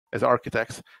as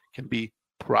architects can be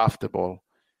profitable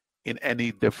in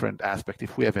any different aspect.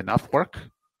 If we have enough work,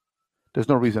 there's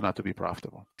no reason not to be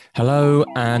profitable. Hello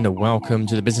and welcome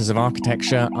to the Business of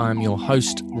Architecture. I'm your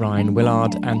host, Ryan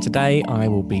Willard, and today I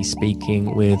will be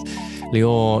speaking with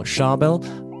Lior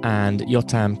Schnabel and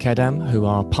Yotam Kedem, who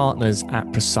are partners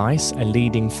at Precise, a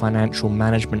leading financial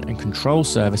management and control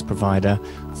service provider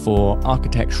for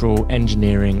architectural,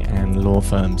 engineering and law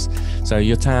firms. So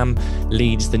Yotam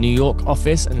leads the New York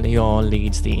office and Lior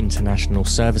leads the international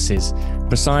services.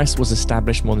 Precise was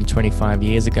established more than 25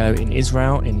 years ago in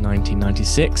Israel in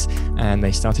 1996, and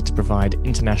they started to provide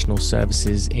international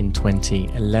services in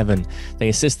 2011. They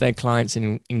assist their clients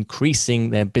in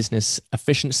increasing their business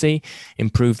efficiency,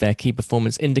 improve their key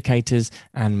performance indicators,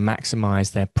 and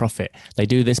maximize their profit. They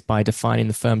do this by defining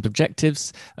the firm's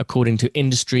objectives according to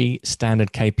industry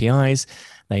standard KPIs.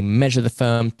 They measure the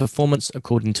firm's performance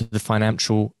according to the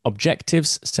financial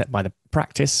objectives set by the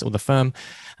practice or the firm.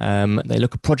 They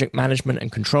look at project management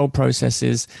and control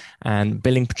processes and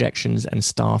billing projections and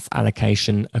staff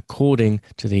allocation according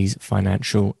to these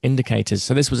financial indicators.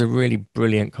 So this was a really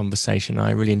brilliant conversation.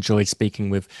 I really enjoyed speaking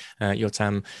with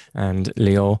Yotam and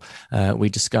Lior. We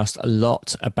discussed a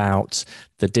lot about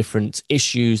the different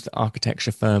issues that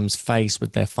architecture firms face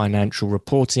with their financial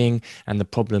reporting and the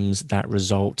problems that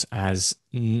result as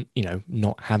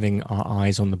not having our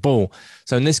eyes on the ball.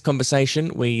 So in this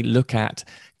conversation, we look at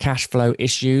cash flow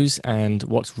issues and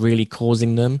what's really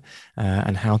causing them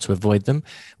and how to avoid them.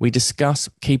 We discuss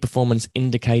key performance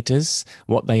indicators,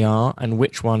 what they are and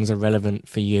which ones are relevant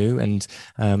for you. And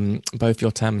both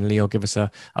Yotam and Lior give us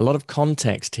a lot of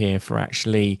context here for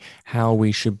actually how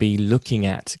we should be looking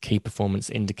at key performance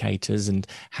indicators and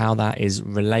how that is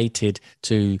related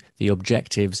to the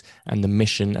objectives and the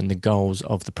mission and the goals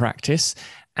of the practice.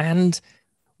 And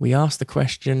we ask the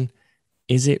question,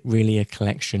 is it really a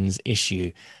collections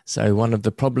issue? So one of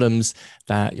the problems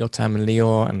that Yotam and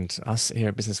Lior and us here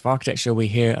at Business of Architecture, we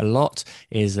hear a lot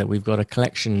is that we've got a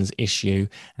collections issue,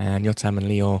 and Yotam and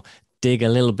Lior dig a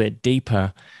little bit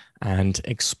deeper and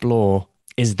explore,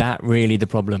 is that really the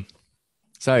problem?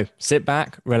 So sit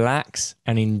back, relax,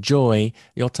 and enjoy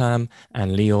Yotam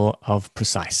and Lior of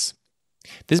Precise.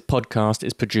 This podcast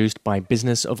is produced by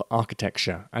Business of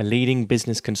Architecture, a leading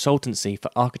business consultancy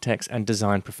for architects and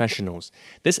design professionals.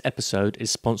 This episode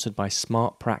is sponsored by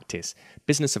Smart Practice,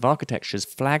 Business of Architecture's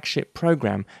flagship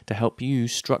program to help you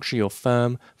structure your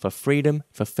firm for freedom,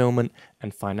 fulfillment,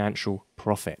 and financial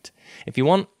profit. If you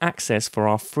want access for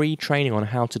our free training on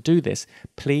how to do this,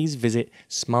 please visit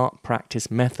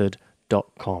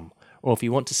smartpracticemethod.com. Or if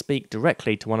you want to speak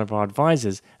directly to one of our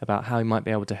advisors about how we might be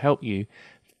able to help you,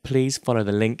 please follow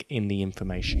the link in the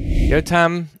information.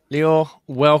 Yotam, Lior,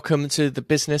 welcome to the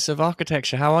Business of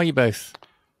Architecture. How are you both?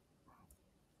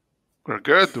 We're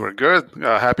good.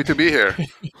 Happy to be here.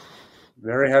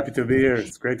 Very happy to be here.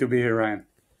 It's great to be here, Ryan.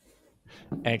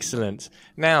 Excellent.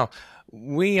 Now,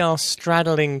 we are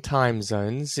straddling time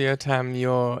zones. Yotam,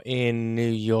 you're in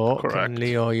New York. Correct. And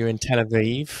Lior, you're in Tel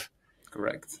Aviv.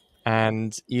 Correct.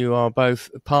 And you are both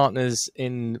partners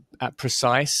at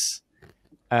Precise,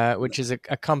 which is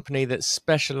a company that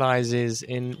specializes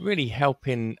in really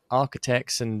helping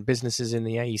architects and businesses in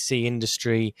the AEC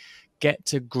industry get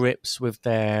to grips with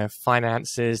their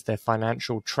finances, their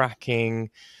financial tracking,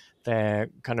 their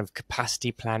kind of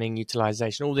capacity planning,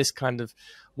 utilization, all this kind of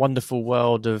wonderful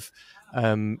world of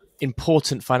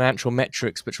important financial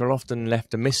metrics, which are often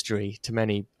left a mystery to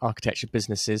many architecture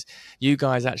businesses. You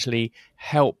guys actually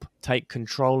help take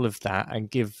control of that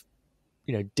and give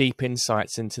deep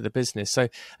insights into the business. So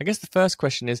I guess the first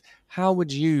question is, how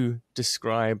would you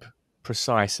describe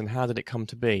Precise and how did it come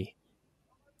to be?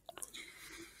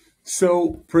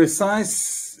 So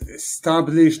Precise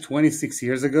established 26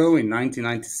 years ago in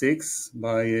 1996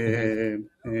 by Lior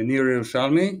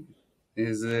Schnabel.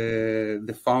 Is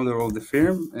the founder of the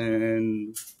firm,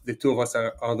 and the two of us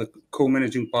are the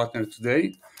co-managing partners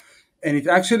today. And it's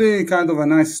actually kind of a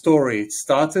nice story. It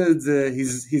started,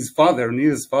 his father,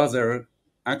 Lior's father,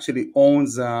 actually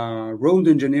owns a road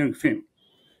engineering firm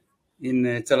in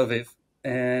Tel Aviv.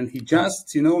 And he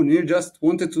just, Lior just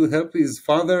wanted to help his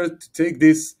father to take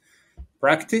this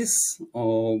practice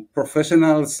or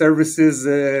professional services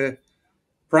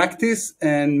practice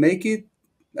and make it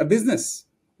a business,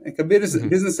 like a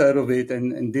business out of it,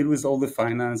 and deal with all the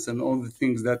finance and all the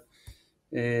things that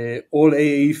all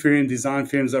AAE firms, design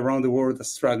firms around the world are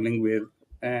struggling with.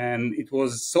 And it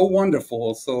was so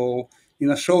wonderful. So in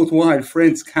a short while,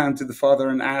 friends came to the father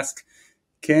and asked,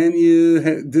 can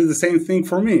you do the same thing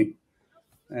for me?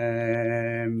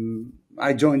 I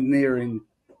joined Lior in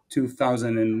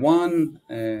 2001.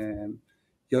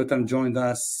 Yotam joined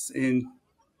us in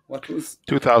what was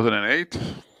 2008.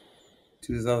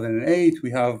 2008.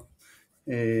 We have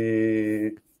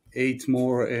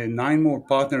 9 more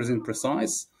partners in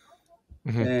Precise,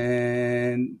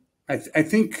 and I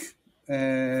think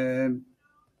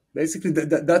basically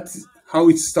that's how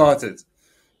it started.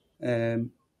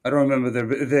 I don't remember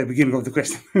the beginning of the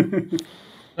question.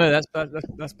 No,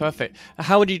 that's perfect.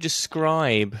 How would you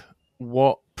describe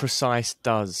what Precise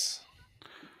does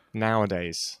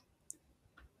nowadays?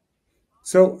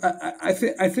 So I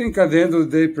think at the end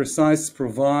of the day, Precise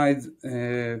provide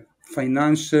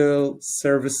financial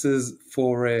services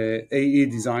for AE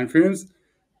design firms,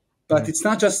 but it's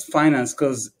not just finance,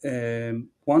 because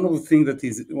one thing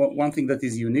that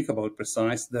is unique about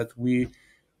Precise, that we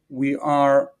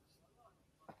are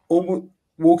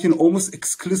working almost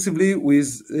exclusively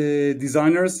with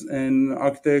designers and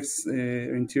architects,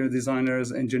 interior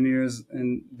designers, engineers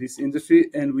in this industry,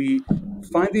 and we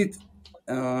find it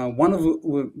one of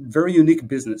a very unique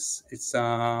business. It's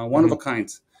one of a kind,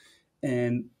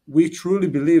 and we truly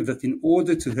believe that in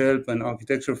order to help an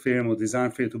architecture firm or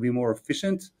design firm to be more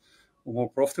efficient or more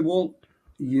profitable,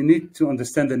 you need to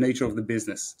understand the nature of the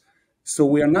business. So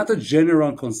we are not a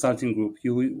general consulting group.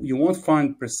 You won't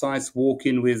find Precise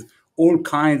working with all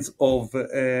kinds of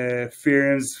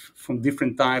firms from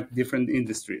different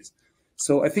industries.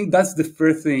 So I think that's the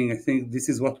first thing. I think this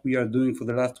is what we are doing for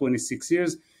the last 26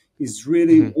 years, is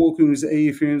really working with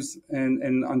AE firms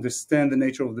and understand the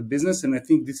nature of the business. And I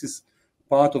think this is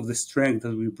part of the strength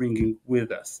that we're bringing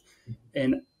with us.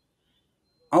 And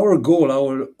our goal,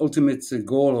 our ultimate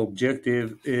goal,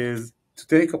 objective is to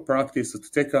take a practice, or to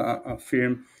take a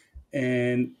firm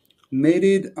and make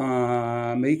it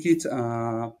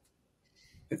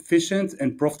efficient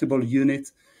and profitable unit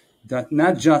that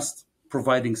not just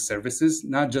providing services,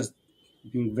 not just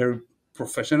being very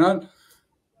professional,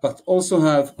 but also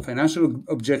have financial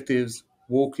objectives,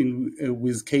 working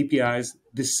with KPIs.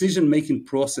 Decision-making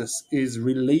process is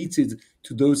related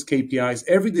to those KPIs.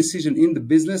 Every decision in the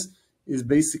business is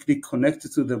basically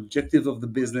connected to the objective of the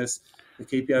business, the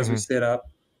KPIs we set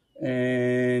up.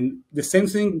 And the same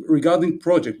thing regarding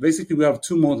project. Basically, we have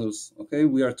two models. Okay,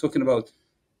 we are talking about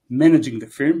managing the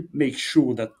firm, make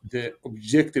sure that the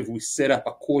objective we set up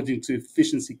according to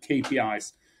efficiency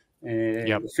KPIs,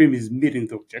 the firm is meeting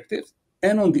the objectives.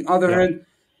 And on the other hand,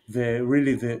 the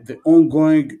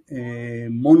ongoing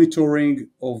monitoring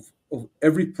of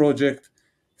every project,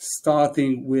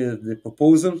 starting with the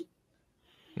proposal,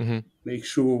 make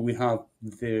sure we have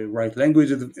the right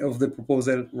language of the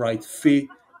proposal, right fee,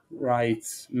 right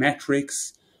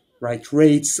metrics, right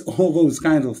rates, all those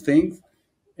kinds of things.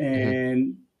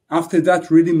 And after that,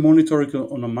 really monitor it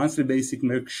on a monthly basis,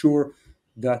 make sure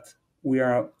that we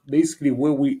are basically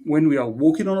when we are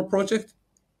working on a project,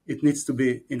 it needs to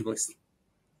be invoiced.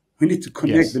 We need to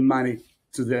connect the money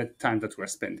to the time that we're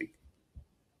spending.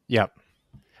 Yep.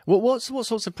 What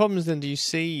sorts of problems then do you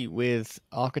see with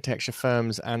architecture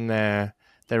firms and their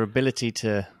ability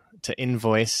to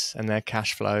invoice and their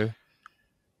cash flow?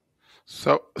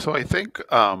 So I think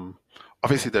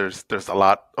obviously there's a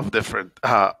lot of different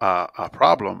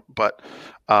problem, but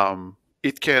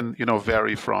it can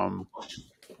vary from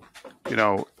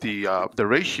the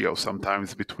ratio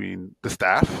sometimes between the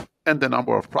staff and the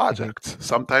number of projects.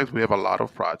 Sometimes we have a lot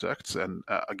of projects, and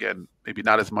again, maybe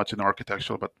not as much in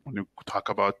architectural, but when you talk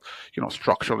about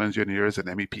structural engineers and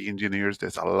MEP engineers,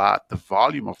 there's a lot. The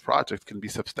volume of projects can be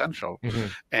substantial,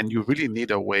 and you really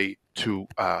need a way to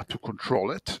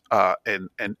control it and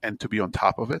to be on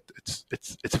top of it.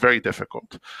 It's very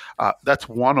difficult. That's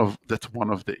one of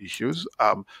the issues.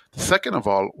 Second of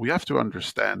all, we have to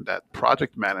understand that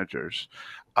project managers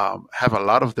have a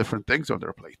lot of different things on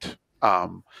their plate.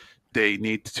 They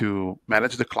need to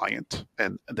manage the client,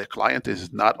 and the client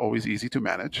is not always easy to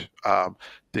manage.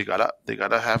 They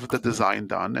gotta have the design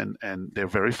done, and they're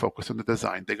very focused on the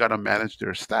design. They gotta manage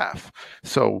their staff.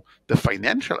 So the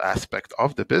financial aspect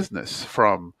of the business,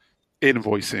 from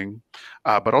invoicing,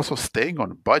 but also staying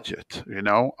on budget,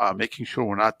 making sure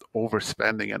we're not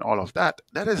overspending and all of that.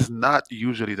 That is not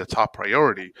usually the top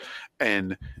priority.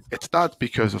 And it's not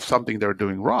because of something they're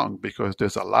doing wrong, because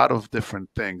there's a lot of different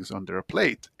things on their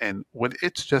plate. And when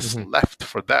it's just left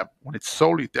for them, when it's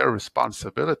solely their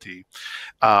responsibility,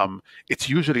 it's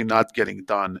usually not getting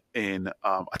done in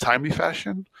a timely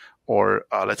fashion, or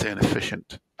let's say an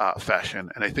efficient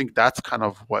fashion. And I think that's kind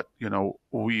of what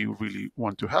we really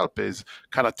want to help, is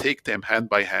kind of take them hand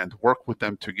by hand, work with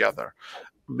them together,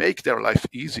 make their life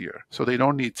easier, so they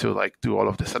don't need to do all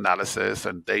of this analysis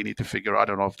and they need to figure out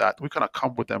all of that. We kind of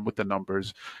come with them with the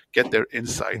numbers, get their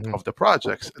insight of the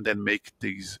projects, and then make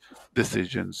these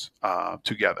decisions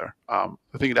together. I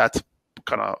think that's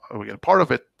kind of again part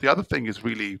of it. The other thing is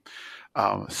really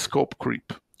scope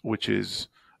creep, which is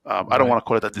I don't want to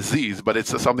call it a disease, but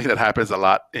it's something that happens a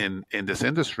lot in this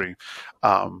industry.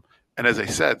 And as I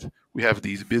said, we have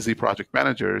these busy project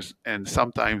managers, and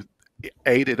sometimes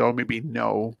they don't maybe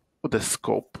know the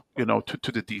scope,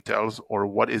 to the details, or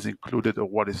what is included or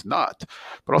what is not.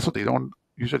 But also they don't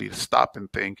usually stop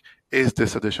and think, is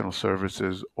this additional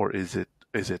services or is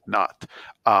it not?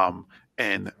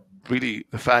 And really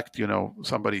the fact,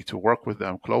 somebody to work with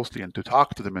them closely and to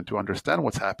talk to them and to understand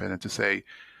what's happened and to say,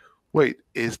 wait,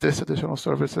 is this additional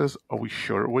services? Are we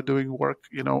sure we're doing work,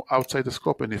 outside the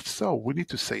scope? And if so, we need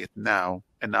to say it now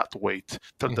and not wait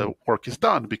till the work is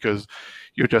done, because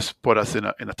you just put us in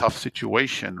a tough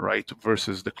situation, right?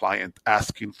 Versus the client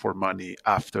asking for money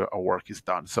after a work is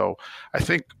done. So I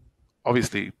think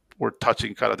obviously we're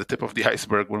touching kind of the tip of the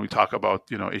iceberg when we talk about,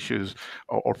 issues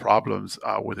or problems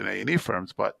within A&E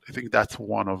firms. But I think that's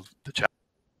one of the challenges.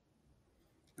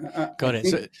 Got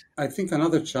it. I think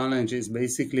another challenge is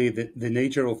basically the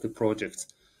nature of the project.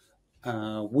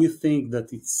 We think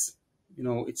that it's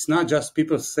not just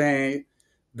people say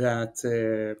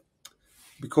that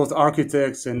because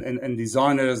architects and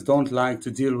designers don't like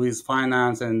to deal with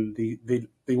finance and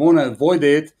they want to avoid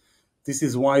it. This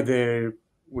is why they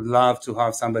would love to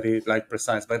have somebody like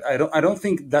Precise. But I don't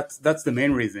think that's the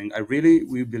main reason.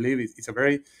 We believe it's a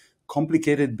very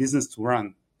complicated business to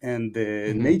run. And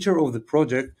the nature of the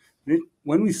project,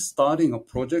 when we're starting a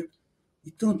project,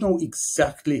 we don't know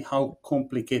exactly how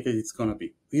complicated it's going to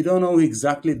be. We don't know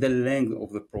exactly the length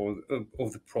of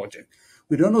the project.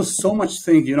 We don't know so much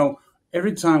things.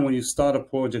 Every time when you start a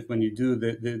project, when you do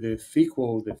the fee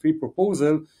quote, the fee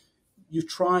proposal, you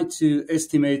try to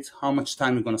estimate how much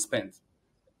time you're going to spend.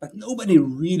 But nobody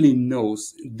really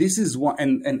knows. This is what,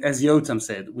 and as Yotam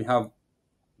said,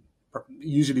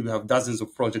 usually we have dozens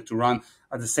of projects to run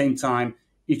at the same time.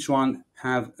 Each one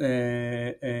have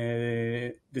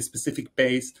the specific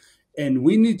pace, and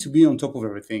we need to be on top of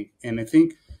everything. And I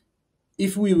think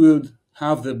if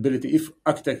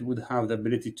architect would have the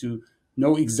ability to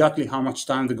know exactly how much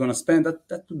time they're going to spend,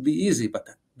 that would be easy, but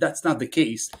that's not the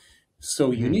case.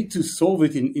 So you need to solve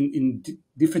it in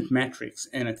different metrics.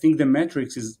 And I think the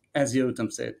metrics is, as Yotam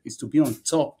said, is to be on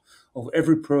top of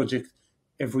every project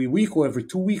every week or every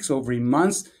 2 weeks or every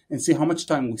month and see how much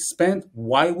time we spend,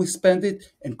 why we spend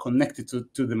it, and connect it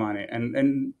to the money.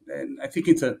 And I think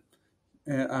it's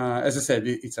as I said,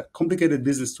 it's a complicated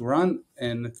business to run,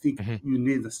 and I think you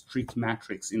need a strict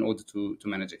metrics in order to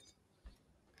manage it.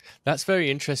 That's very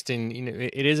interesting.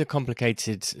 It is a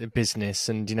complicated business,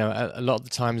 and a lot of the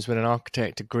times when an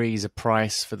architect agrees a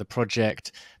price for the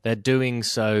project, they're doing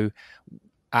so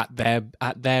at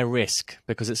their risk,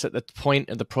 because it's at the point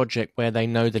of the project where they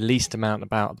know the least amount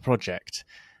about the project.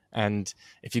 And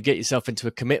if you get yourself into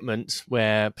a commitment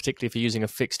where, particularly if you're using a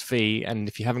fixed fee, and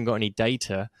if you haven't got any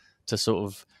data to sort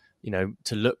of,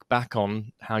 to look back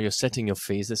on how you're setting your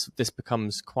fees, this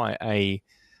becomes quite a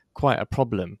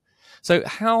problem. So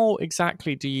how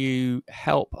exactly do you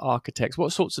help architects?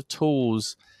 What sorts of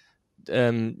tools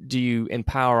do you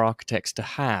empower architects to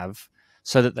have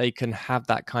so that they can have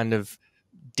that kind of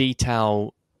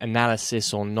detail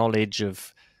analysis or knowledge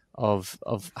of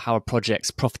how a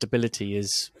project's profitability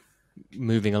is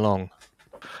moving along?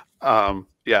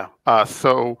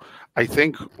 So I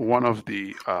think one of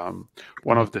the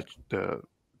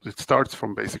it starts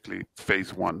from basically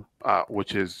phase one,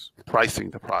 which is pricing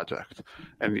the project.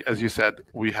 And as you said,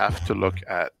 we have to look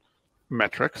at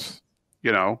metrics,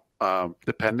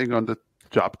 depending on the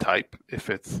job type, if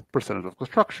it's percentage of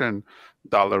construction,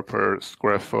 dollar per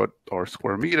square foot or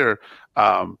square meter,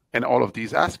 and all of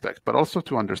these aspects, but also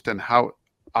to understand how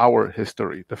our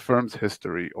history, the firm's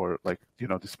history, or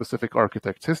the specific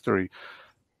architect's history,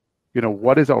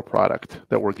 what is our product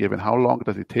that we're given? How long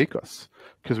does it take us?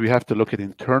 Because we have to look at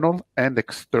internal and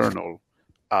external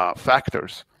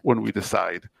factors when we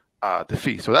decide the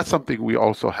fee. So that's something we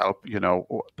also help,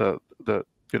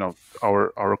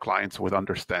 our clients with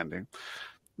understanding.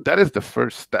 That is the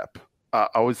first step.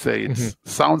 I would say it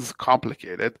sounds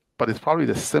complicated, but it's probably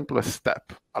the simplest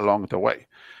step along the way.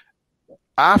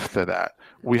 After that,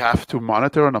 we have to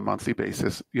monitor on a monthly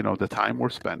basis, the time we're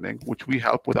spending, which we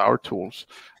help with our tools,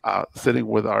 sitting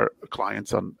with our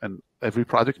clients and every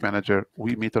project manager.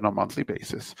 We meet on a monthly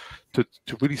basis to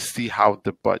really see how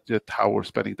we're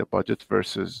spending the budget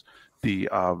versus the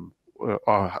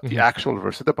actual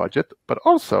versus the budget. But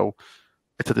also,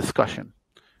 it's a discussion.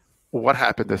 What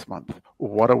happened this month?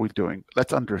 What are we doing?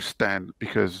 Let's understand,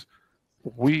 because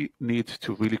we need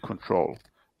to really control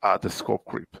the scope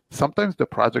creep. Sometimes the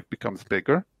project becomes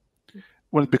bigger,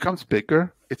 when it becomes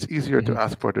bigger, it's easier to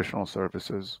ask for additional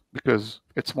services because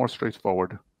it's more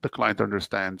straightforward. The client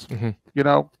understands,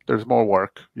 there's more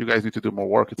work. You guys need to do more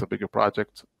work. It's a bigger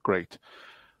project. Great.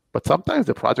 But sometimes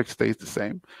the project stays the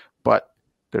same, but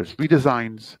there's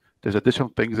redesigns, there's additional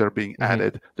things that are being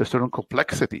added, there's certain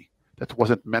complexity that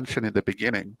wasn't mentioned in the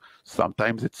beginning.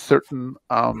 Sometimes it's certain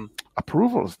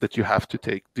approvals that you have to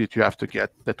take, that you have to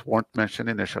get that weren't mentioned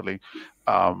initially.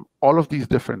 All of these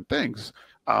different things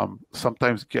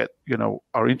sometimes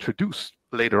are introduced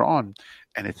later on,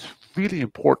 and it's really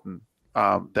important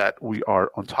that we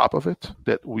are on top of it,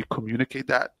 that we communicate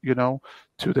that,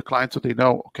 to the client so they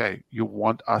know, okay, you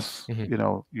want us,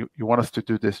 you want us to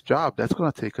do this job. That's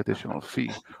going to take additional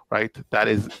fee, right? That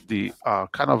is the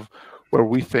kind of where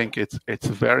we think it's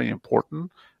very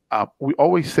important. We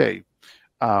always say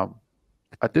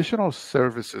additional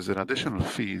services and additional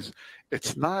fees,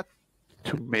 it's not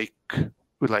to make,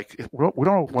 we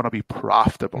don't want to be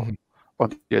profitable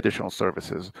on the additional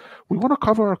services. We want to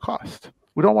cover our cost.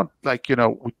 We don't want,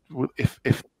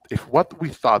 if what we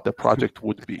thought the project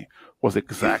would be was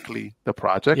exactly the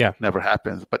project, never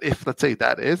happens. But if, let's say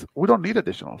we don't need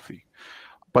additional fee,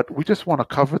 but we just want to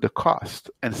cover the cost.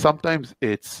 And sometimes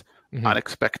it's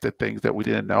unexpected things that we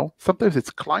didn't know. Sometimes it's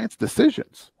clients'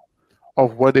 decisions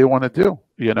of what they want to do,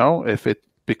 if it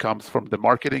becomes from the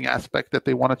marketing aspect that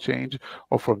they want to change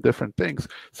or from different things.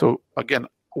 So again,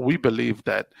 we believe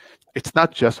that it's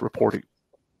not just reporting.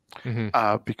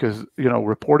 Because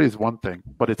report is one thing,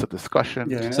 but it's a discussion.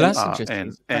 So that's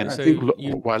interesting.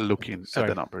 While looking at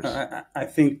the numbers, I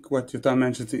think what Yotam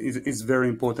mentioned is very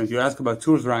important. You ask about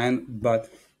tools, Ryan, but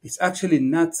it's actually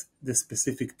not the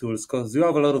specific tools, because you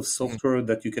have a lot of software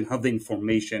that you can have the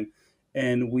information,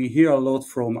 and we hear a lot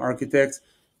from architects.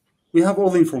 We have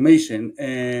all the information,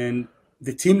 and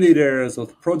the team leaders or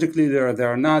the project leader, they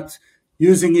are not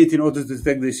using it in order to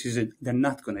take the decision. They're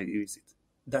not going to use it.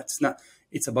 That's not.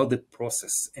 It's about the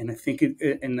process, and I think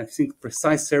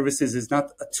precise services is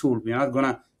not a tool. We're not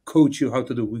gonna coach you how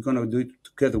to do. We're gonna do it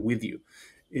together with you.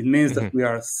 It means that we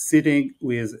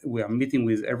are meeting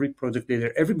with every project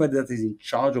leader, everybody that is in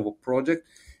charge of a project,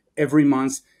 every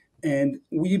month, and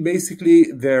we basically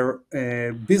their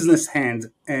business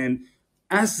hand and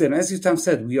ask them. As Yotam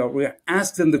said, we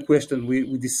ask them the question.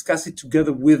 We discuss it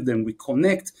together with them. We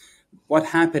connect what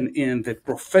happened in the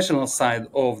professional side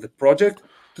of the project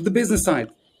to the business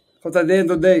side, because at the end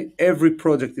of the day, every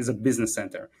project is a business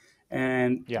center,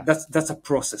 and that's a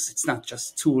process. It's not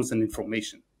just tools and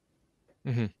information.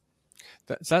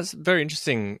 That's very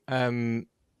interesting, and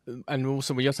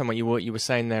also with Yotam, what you were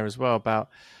saying there as well about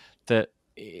that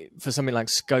for something like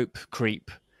scope creep,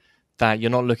 that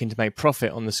you're not looking to make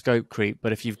profit on the scope creep,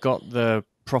 but if you've got the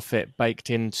profit baked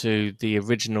into the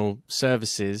original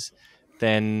services,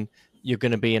 then you're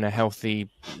going to be in a healthy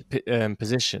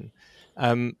position.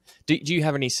 Do you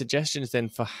have any suggestions then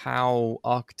for how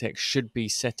architects should be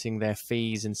setting their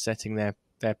fees and setting their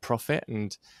profit,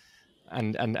 and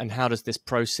how does this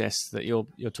process that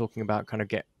you're talking about kind of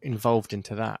get involved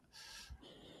into that?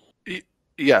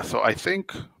 Yeah, so I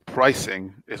think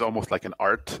pricing is almost like an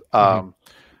art,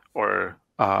 or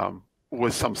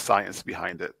with some science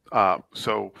behind it.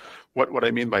 So what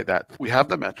I mean by that, we have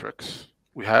the metrics.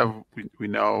 We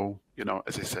know,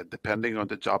 as I said, depending on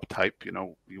the job type,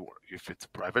 if it's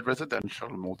private residential,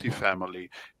 multifamily,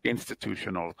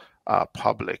 institutional,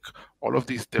 public, all of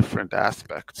these different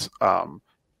aspects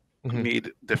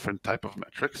need different type of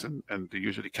metrics, and they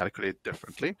usually calculate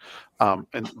differently.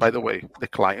 And by the way, the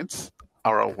clients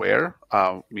are aware,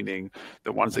 meaning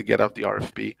the ones that get out the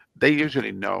RFP, they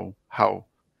usually know how,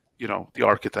 the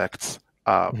architects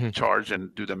charge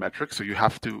and do the metrics. So you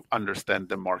have to understand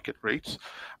the market rates,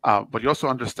 but you also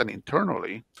understand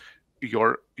internally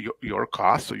your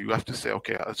cost. So you have to say,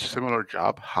 okay, a similar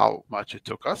job, how much it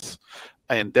took us,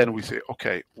 and then we say,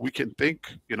 okay, we can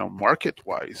think, market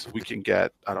wise, we can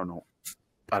get, I don't know,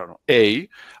 A.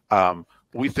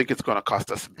 We think it's going to cost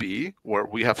us B, where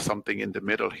we have something in the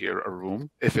middle here, a room.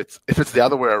 If it's the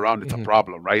other way around, it's a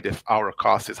problem, right? If our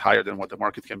cost is higher than what the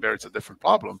market can bear, it's a different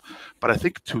problem. But I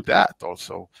think to that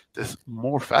also, there's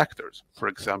more factors. For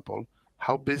example,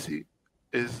 how busy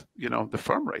is the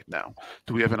firm right now?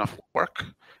 Do we have enough work?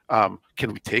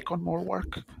 Can we take on more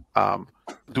work?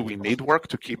 Do we need work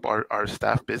to keep our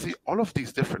staff busy? All of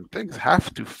these different things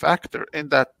have to factor in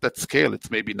that scale.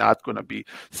 It's maybe not going to be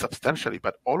substantially,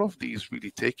 but all of these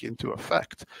really take into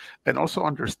effect. And also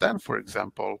understand, for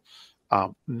example,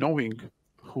 knowing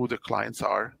who the clients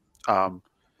are.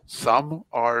 Some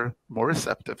are more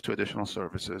receptive to additional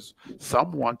services.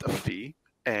 Some want a fee,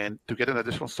 and to get an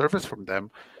additional service from them,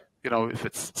 if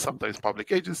it's sometimes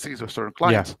public agencies or certain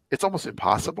clients, it's almost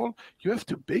impossible. You have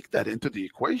to bake that into the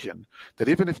equation, that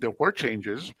even if there were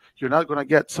changes, you're not going to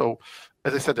get. So,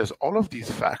 as I said, there's all of these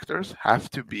factors have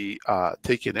to be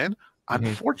taken in.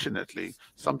 Unfortunately,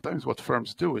 sometimes what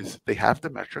firms do is they have the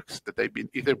metrics that they've been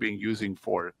either been using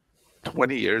for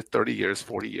 20 years, 30 years,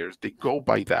 40 years. They go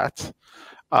by that.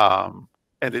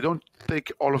 And they don't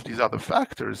take all of these other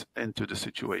factors into the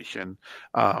situation.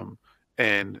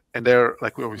 And they're,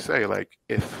 like we always say, like,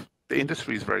 if the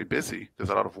industry is very busy, there's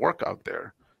a lot of work out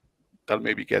there, that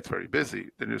maybe gets very busy.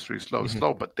 The industry is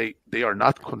slow, but they are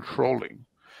not controlling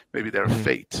maybe their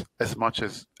fate as much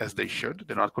as they should.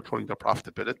 They're not controlling their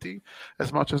profitability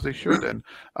as much as they should. And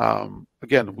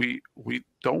again, we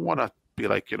don't want to be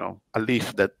like, a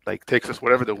leaf that like takes us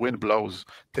wherever the wind blows,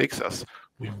 takes us.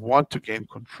 We want to gain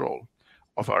control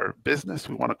of our business.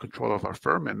 We want to control of our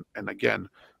firm. And again,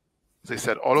 as I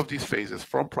said, all of these phases,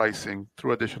 from pricing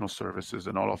through additional services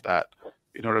and all of that,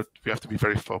 we have to be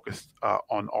very focused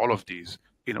on all of these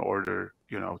in order,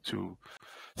 to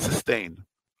sustain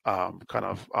kind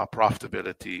of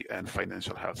profitability and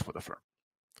financial health for the firm.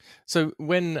 So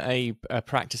when a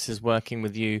practice is working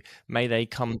with you, may they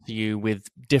come to you with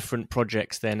different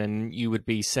projects then, and you would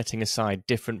be setting aside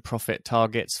different profit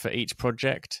targets for each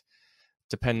project,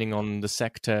 depending on the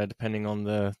sector, depending on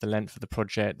the length of the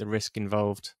project, the risk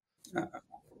involved?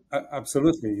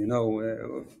 Absolutely.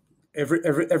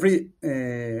 Every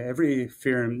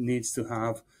firm needs to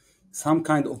have some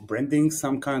kind of branding,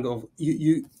 some kind of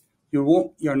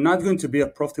you're not going to be a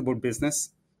profitable business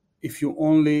if you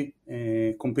only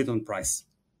compete on price.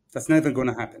 That's never going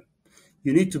to happen.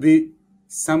 You need to be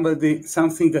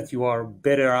something that you are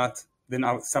better at than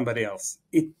somebody else.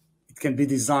 It can be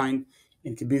design,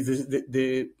 it can be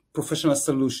the professional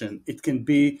solution, it can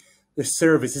be the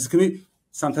service, it can be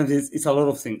sometimes it's a lot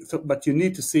of things. So, but you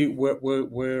need to see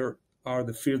where are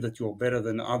the field that you're better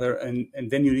than other, and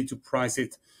then you need to price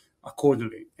it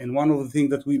accordingly. And one of the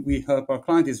things that we help our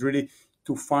client is really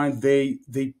to find they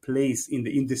place in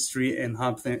the industry and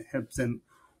help them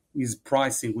with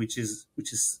pricing, which is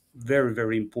very,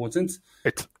 very important.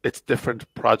 It's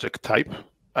different project type,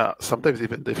 sometimes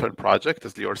even different project,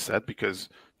 as Lior said, because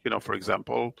for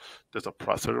example, there's a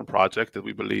certain project that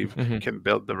we believe can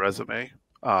build the resume,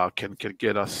 can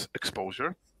get us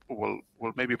exposure. We'll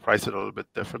maybe price it a little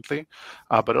bit differently,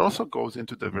 but it also goes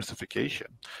into diversification.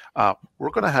 We're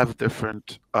going to have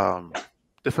different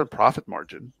profit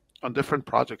margin on different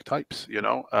project types.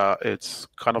 It's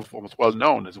kind of almost well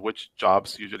known as which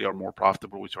jobs usually are more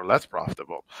profitable, which are less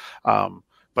profitable.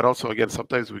 But also, again,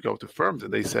 sometimes we go to firms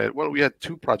and they say, well, we had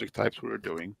two project types we were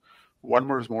doing. One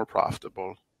was more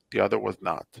profitable, the other was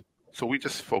not. So we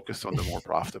just focused on the more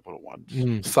profitable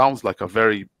ones. Sounds like a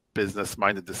very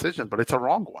business-minded decision, but it's a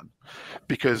wrong one,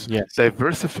 because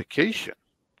diversification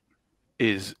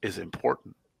is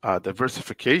important.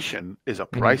 Diversification is a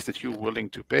price that you're willing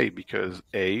to pay, because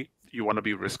you want to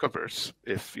be risk averse.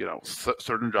 If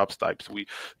certain job types, we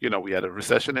had a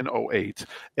recession in 2008,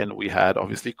 and we had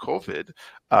obviously COVID.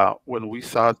 When we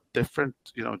saw different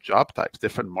job types,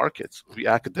 different markets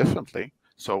react differently.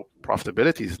 So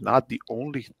profitability is not the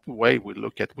only way we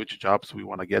look at which jobs we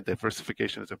want to get.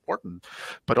 Diversification is important,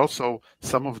 but also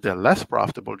some of the less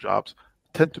profitable jobs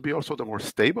tend to be also the more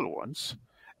stable ones.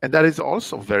 And that is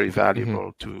also very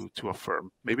valuable to a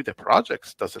firm. Maybe the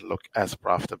projects doesn't look as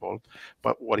profitable,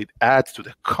 but what it adds to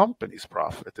the company's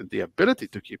profit and the ability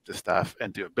to keep the staff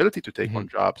and the ability to take on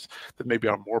jobs that maybe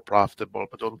are more profitable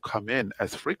but don't come in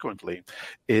as frequently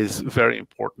is very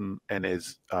important, and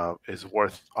is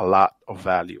worth a lot of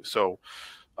value. So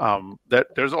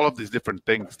there's all of these different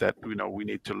things that we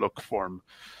need to look for.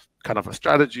 Kind of a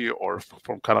strategy, or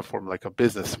from like a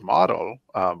business model,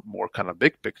 more kind of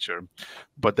big picture,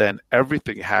 but then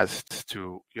everything has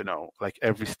to, like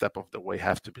every step of the way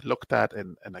have to be looked at.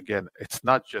 And again, it's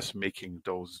not just making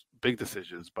those big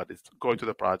decisions, but it's going to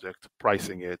the project,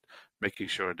 pricing it, making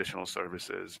sure additional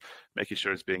services, making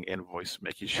sure it's being invoiced,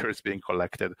 making sure it's being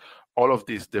collected. All of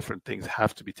these different things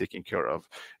have to be taken care of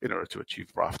in order to achieve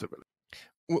profitability.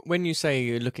 When you say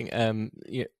you're looking,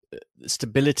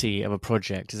 stability of a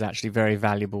project is actually very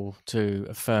valuable to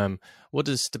a firm. What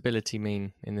does stability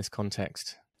mean in this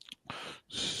context?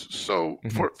 So,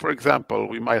 for example,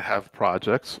 we might have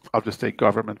projects, I'll just take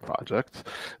government projects,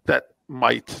 that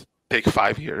might take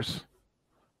 5 years.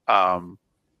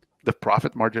 The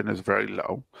profit margin is very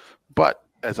low, but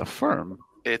as a firm,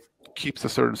 it keeps a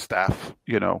certain staff,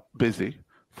 busy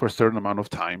for a certain amount of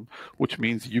time, which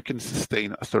means you can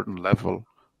sustain a certain level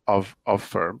of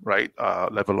firm, right?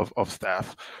 Level of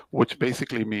staff, which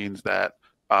basically means that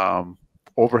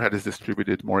overhead is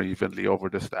distributed more evenly over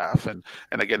the staff. And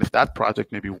again, if that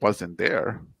project maybe wasn't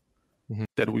there,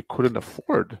 then we couldn't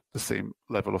afford the same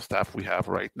level of staff we have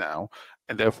right now.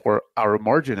 And therefore, our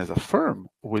margin as a firm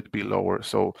would be lower.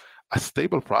 So a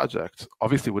stable project,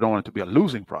 obviously, we don't want it to be a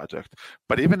losing project,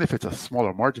 but even if it's a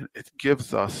smaller margin, it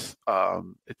gives us,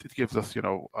 kind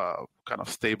of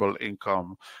stable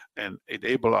income and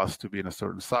enable us to be in a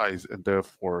certain size and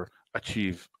therefore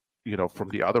achieve, from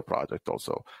the other project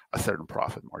also a certain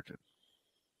profit margin.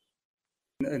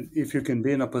 And if you can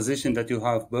be in a position that you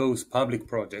have both public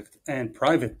project and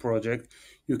private project,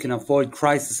 you can avoid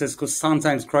crises, because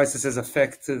sometimes crises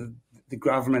affect the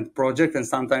government project and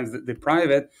sometimes the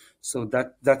private. So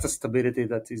that's a stability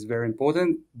that is very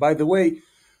important. By the way,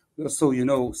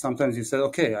 so sometimes you say,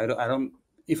 okay, I don't.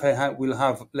 If will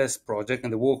have less project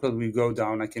and the workload will go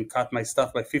down, I can cut my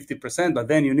staff by 50%. But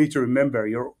then you need to remember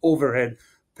your overhead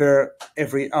per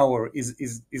every hour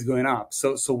is going up.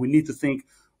 So we need to think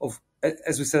of,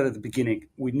 as we said at the beginning,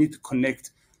 we need to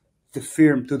connect the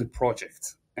firm to the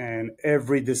project, and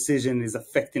every decision is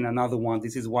affecting another one.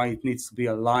 This is why it needs to be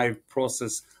a live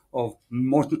process of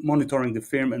monitoring the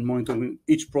firm and monitoring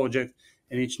each project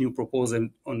and each new proposal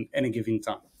on any given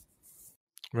time.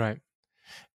 Right.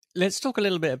 Let's talk a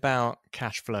little bit about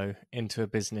cash flow into a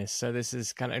business. So this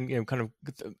is kind of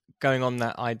going on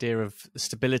that idea of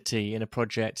stability in a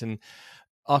project, and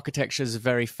architecture is a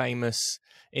very famous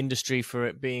industry for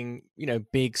it being,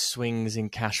 big swings in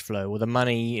cash flow, or the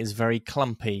money is very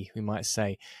clumpy, we might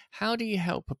say. How do you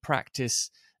help a practice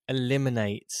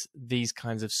eliminate these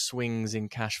kinds of swings in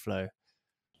cash flow?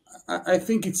 I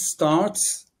think it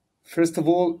starts, first of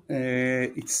all,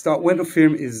 when the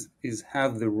firm is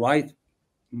have the right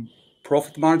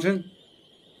profit margin.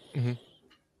 Mm-hmm.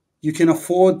 You can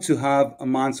afford to have a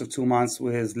month or 2 months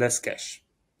with less cash.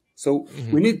 So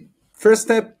we need, first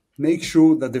step, make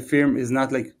sure that the firm is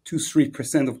not like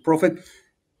 2-3% of profit.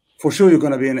 For sure, you're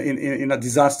going to be in a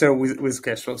disaster with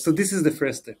cash flow. So this is the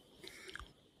first step.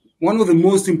 One of the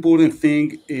most important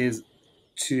thing is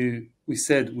we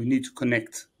said we need to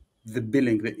connect the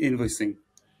billing, the invoicing,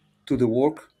 to the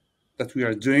work that we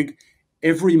are doing.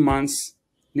 Every month,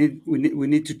 we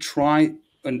need to try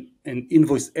and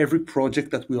invoice every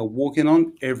project that we are working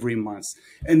on every month.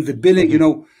 And the billing,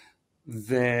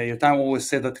 Yotam always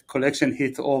said that collection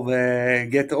get all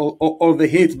the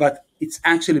hit, but it's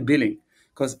actually billing.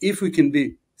 Because if we can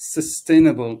be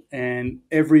sustainable and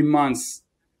every month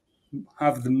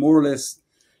have the more or less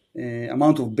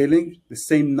amount of billing, the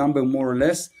same number more or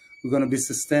less, we're going to be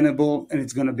sustainable, and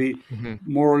it's going to be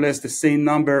more or less the same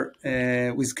number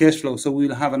with cash flow. So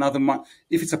we'll have another month.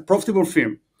 If it's a profitable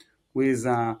firm with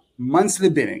monthly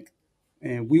billing,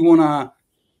 we want to,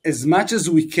 as much as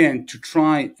we can, to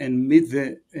try and meet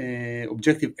the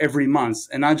objective every month.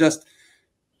 And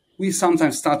we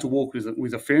sometimes start to work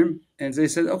with a firm, and they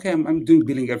said, okay, I'm doing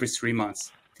billing every 3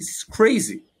 months. This is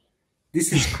crazy.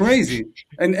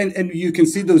 And you can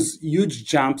see those huge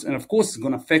jumps, and of course it's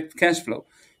going to affect cash flow.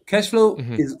 Cash flow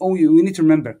is only, we need to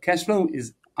remember, cash flow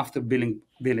is after billing.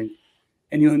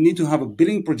 And you need to have a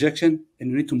billing projection, and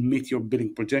you need to meet your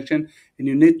billing projection, and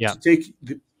you need to take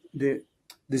the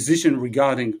decision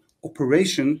regarding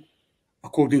operation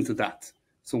according to that.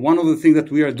 So one of the things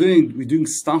that we're doing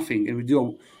staffing, and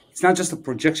it's not just a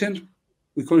projection,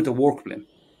 we call it a work plan.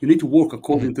 You need to work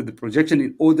according to the projection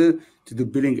in order to do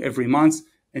billing every month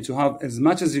and to have as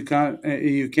much as you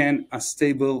can a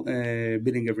stable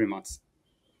billing every month.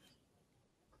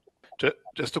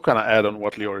 Just to kind of add on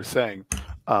what Lior is saying,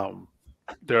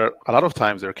 there are a lot of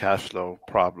times there are cash flow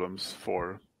problems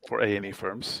for A&E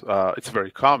firms. It's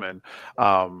very common,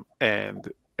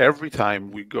 and every time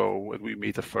we go and we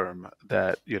meet a firm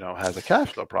that has a cash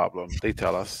flow problem, they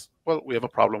tell us, well, we have a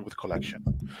problem with collection.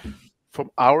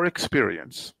 From our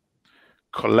experience,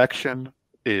 collection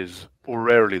is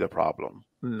rarely the problem.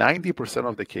 90%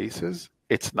 of the cases,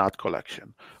 it's not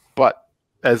collection. But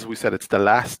as we said, it's the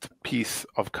last piece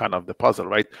of kind of the puzzle,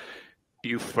 right?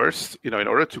 You first, in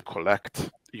order to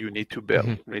collect, you need to bill,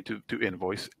 you need to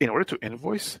invoice. In order to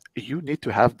invoice, you need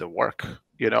to have the work,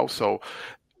 so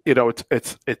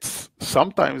it's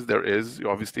sometimes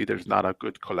obviously there's not a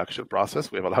good collection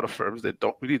process. We have a lot of firms that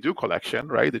don't really do collection,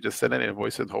 right? They just send an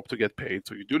invoice and hope to get paid.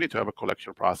 So you do need to have a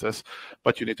collection process,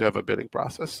 but you need to have a billing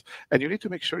process, and you need to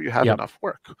make sure you have enough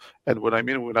work. And what I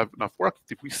mean, we have enough work,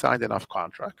 if we signed enough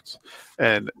contracts,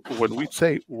 and when we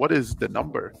say, what is the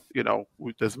number,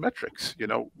 there's metrics,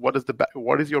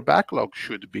 what is your backlog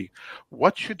should be,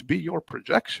 what should be your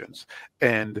projections.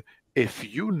 And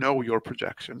if you know your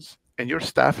projections, and you're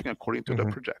staffing according to the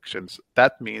projections,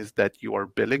 that means that you are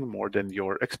billing more than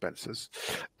your expenses.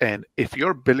 And if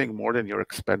you're billing more than your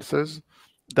expenses,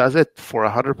 Does it for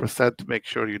 100% to make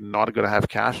sure you're not going to have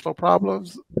cash flow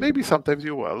problems? Maybe sometimes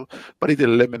you will, but it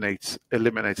eliminates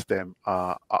them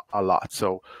a lot.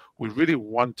 So we really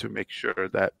want to make sure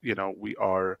that we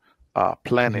are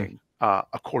planning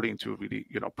according to really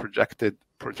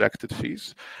projected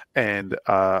fees. And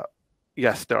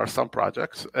yes, there are some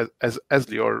projects, as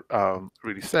Lior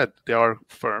really said, there are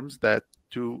firms that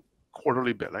do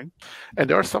quarterly billing, and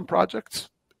there are some projects,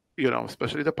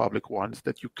 especially the public ones,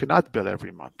 that you cannot bill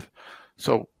every month.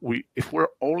 So if we're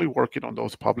only working on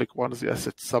those public ones, yes,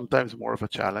 it's sometimes more of a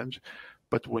challenge.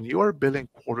 But when you are billing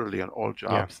quarterly on all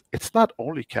jobs, it's not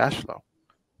only cash flow,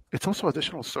 it's also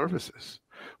additional services,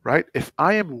 right? If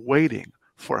I am waiting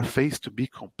for a phase to be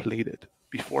completed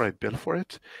before I bill for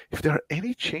it, if there are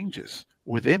any changes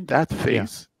within that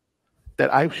phase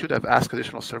that I should have asked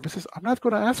additional services, I'm not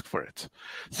going to ask for it.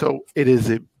 So it is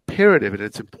imperative and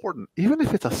it's important, even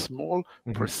if it's a small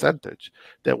percentage,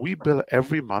 that we bill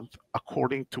every month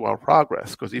according to our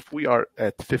progress. Because if we are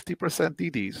at 50%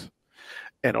 DDs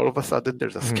and all of a sudden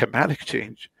there's a schematic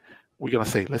change, we're going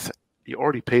to say, listen, you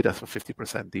already paid us for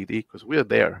 50% DD because we're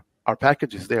there. Our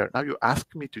package is there. Now you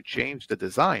ask me to change the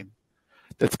design.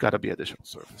 That's got to be additional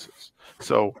services.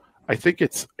 So I think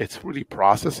it's really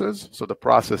processes. So the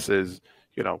process is,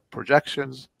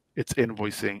 projections, it's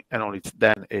invoicing, and only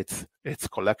then it's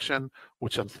collection,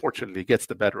 which unfortunately gets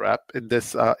the bad rap in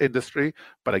this industry.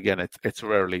 But again, it's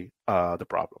rarely the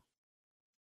problem.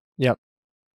 Yep.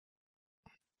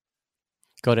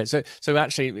 Got it. So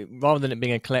actually, rather than it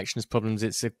being a collections problems,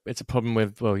 it's a problem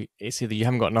with, well, it's either you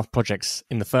haven't got enough projects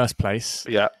in the first place.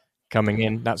 Yeah. Coming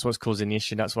in, that's what's causing the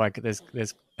issue. That's why there's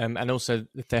and also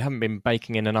if they haven't been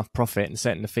baking in enough profit and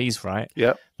setting the fees right,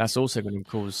 that's also going to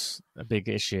cause a big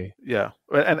issue. Yeah,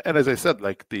 and as I said,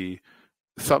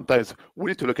 sometimes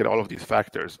we need to look at all of these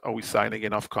factors. Are we signing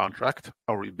enough contract?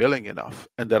 Are we billing enough?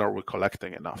 And then are we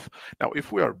collecting enough? Now,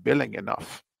 if we are billing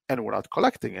enough and we're not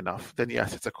collecting enough, then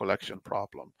yes, it's a collection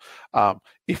problem.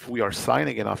 If we are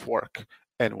signing enough work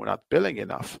and we're not billing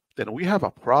enough, then we have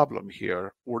a problem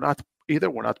here. Either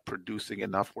we're not producing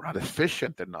enough, we're not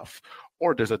efficient enough,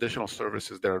 or there's additional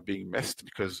services that are being missed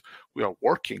because we are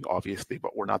working, obviously,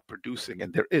 but we're not producing,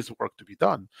 and there is work to be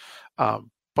done.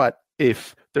 But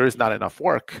if there is not enough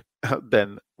work,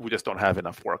 then we just don't have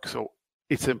enough work. So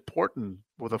it's important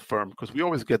with a firm, because we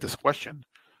always get this question,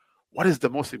 what is the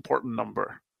most important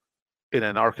number in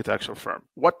an architectural firm?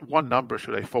 What one number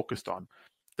should I focus on?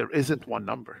 There isn't one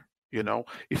number.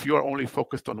 If you are only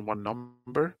focused on one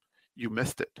number, you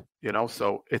missed it,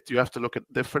 so you have to look at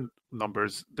different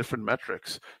numbers, different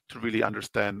metrics to really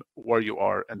understand where you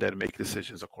are and then make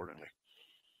decisions accordingly.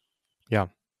 Yeah.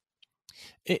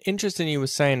 Interesting you were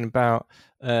saying about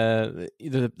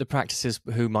the practices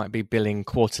who might be billing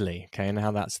quarterly, okay, and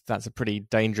how that's a pretty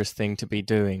dangerous thing to be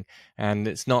doing. And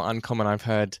it's not uncommon. I've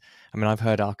heard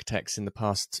architects in the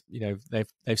past,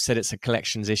 they've said it's a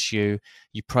collections issue.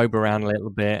 You probe around a little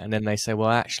bit and then they say, well,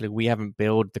 actually, we haven't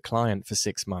billed the client for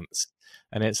 6 months.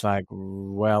 And it's like,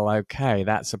 well, okay,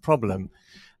 that's a problem.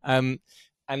 And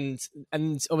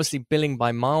obviously billing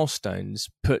by milestones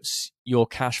puts your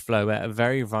cash flow at a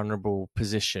very vulnerable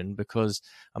position, because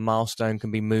a milestone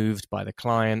can be moved by the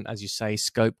client. As you say,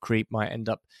 scope creep might end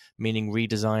up meaning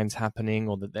redesigns happening,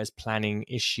 or that there's planning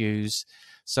issues.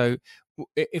 So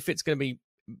if it's going to be,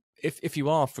 if you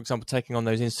are, for example, taking on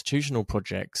those institutional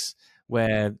projects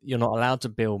where you're not allowed to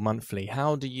bill monthly,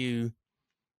 how do you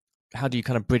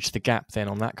kind of bridge the gap then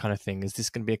on that kind of thing? Is this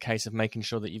going to be a case of making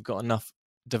sure that you've got enough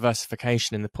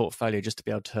diversification in the portfolio just to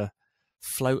be able to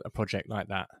float a project like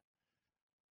that?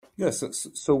 Yes,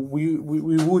 so we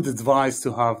would advise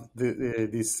to have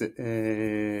this at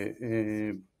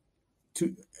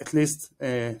least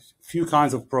a few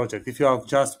kinds of project. If you have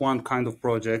just one kind of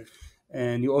project,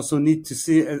 and you also need to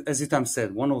see, as Yotam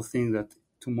said, one of the things that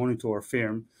to monitor a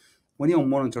firm, when you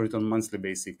monitor it on a monthly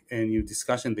basis and you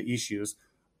discussion the issues,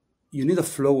 you need a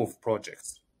flow of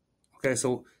projects. Okay,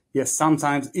 so yes,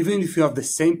 sometimes even if you have the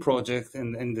same project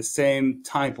and the same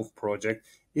type of project,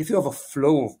 if you have a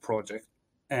flow of project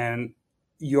and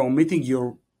you're meeting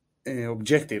your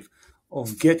objective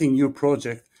of getting your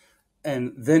project,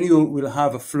 and then you will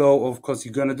have a flow of, because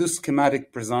you're going to do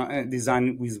schematic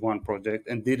design with one project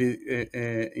and did it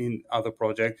in other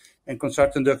project, and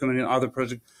construction document in other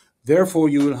project. Therefore,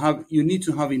 you need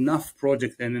to have enough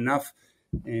project and enough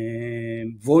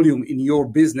volume in your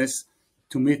business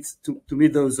to meet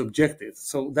those objectives.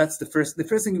 So that's the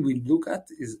first thing we look at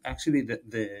is actually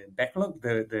the backlog,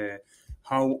 the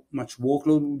how much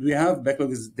workload we have.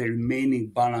 Backlog is the remaining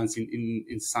balance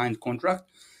in signed contract.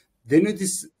 Then we need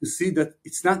to see that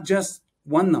it's not just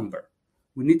one number.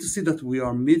 We need to see that we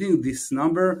are meeting this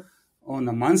number on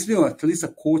a monthly or at least a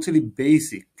quarterly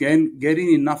basis.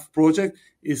 Getting enough project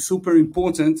is super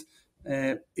important.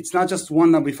 It's not just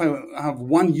one number. If I have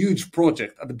one huge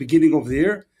project at the beginning of the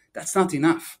year, that's not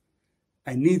enough.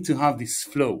 I need to have this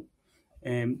flow.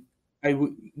 The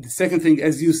second thing,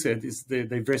 as you said, is the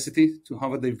diversity. To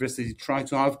have a diversity, try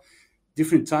to have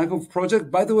different type of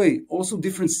project. By the way, also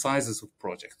different sizes of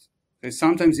project. Okay,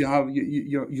 sometimes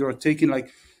you're taking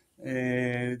like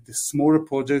the smaller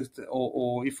project,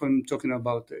 or if I'm talking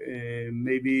about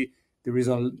maybe there is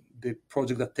the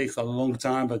project that takes a long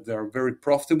time, but they are very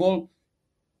profitable.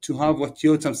 To have what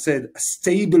Yotam said, a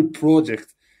stable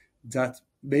project that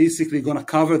basically going to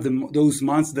cover those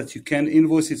months that you can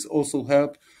invoice. It's also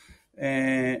help,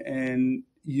 and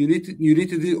you need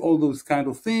to do all those kind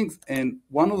of things. And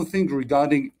one of the things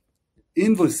regarding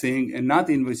invoicing and not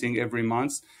invoicing every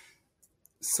month,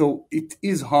 so it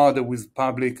is harder with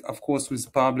public. Of course,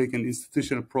 with public and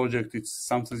institutional project, it's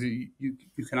something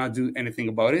you cannot do anything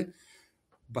about it.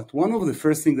 But one of the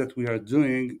first things that we are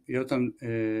doing, Yotam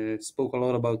spoke a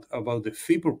lot about the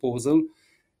fee proposal.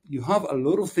 You have a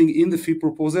lot of things in the fee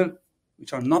proposal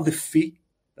which are not the fee,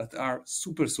 that are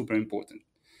super, super important.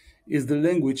 Is the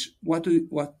language,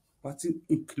 what's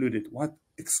included, what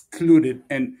excluded.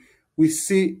 And we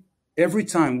see every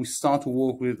time we start to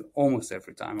work with, almost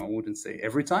every time, I wouldn't say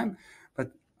every time,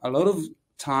 but a lot of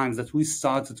times that we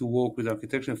started to work with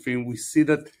architecture firm, we see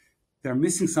that they're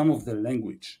missing some of the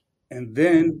language. And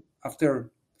then after a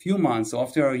few months,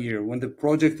 after a year, when the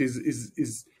project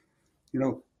is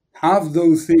have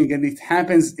those things and it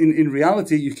happens in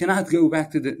reality, you cannot go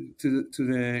back to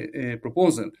the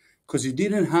proposal because you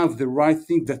didn't have the right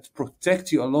thing that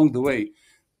protect you along the way.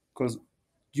 Because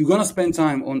you're gonna spend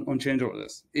time on change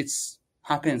orders. It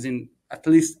happens in at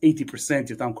least 80%,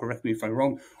 Yotam, correct me if I'm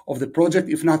wrong, of the project,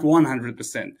 if not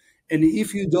 100%. And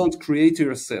if you don't create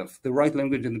yourself the right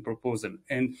language in the proposal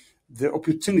and the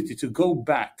opportunity to go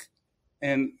back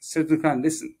and say to the client,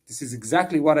 listen, this is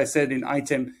exactly what I said in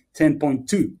item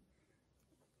 10.2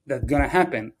 that's going to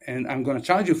happen, and I'm going to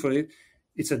charge you for it.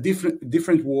 It's a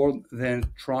different world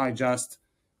than try just,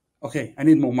 okay, I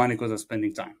need more money because I'm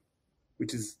spending time,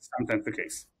 which is sometimes the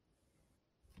case.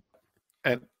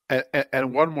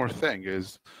 And one more thing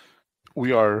is,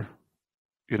 we are,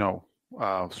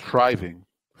 striving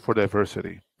for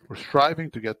diversity. We're striving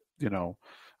to get,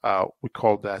 we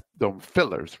call that the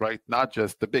fillers, right? Not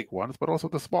just the big ones, but also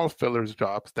the small fillers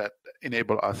jobs that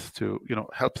enable us to,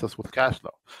 helps us with cash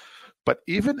flow. But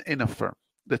even in a firm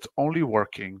that's only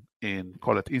working in,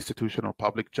 call it institutional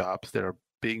public jobs that are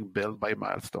being billed by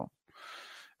milestone,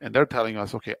 and they're telling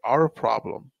us, okay, our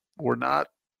problem, we're not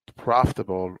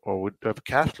profitable or we have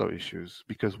cash flow issues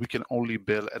because we can only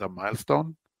bill at a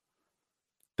milestone.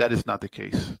 That is not the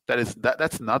case.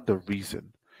 That's not the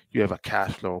reason you have a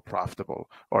cash flow profitable,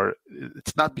 or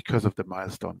it's not because of the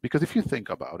milestone. Because if you think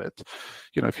about it,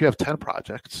 if you have 10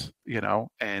 projects,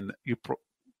 and you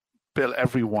bill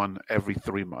everyone every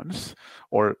 3 months,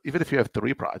 or even if you have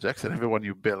 3 projects and everyone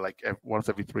you bill like once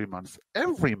every 3 months,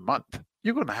 every month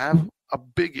you're going to have a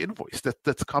big invoice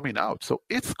that's coming out. So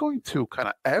it's going to kind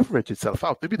of average itself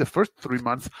out. Maybe the first 3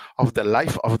 months of the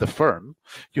life of the firm,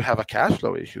 you have a cash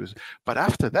flow issues. But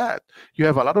after that, you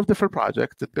have a lot of different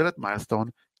projects that bill at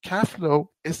milestone. Cash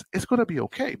flow is going to be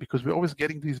okay because we're always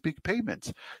getting these big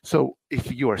payments. So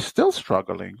if you are still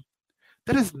struggling,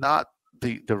 that is not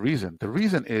the reason. The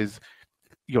reason is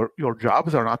your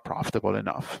jobs are not profitable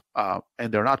enough.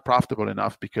 And they're not profitable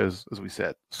enough because, as we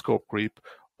said, scope creep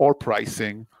or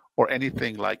pricing or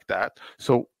anything like that.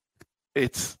 So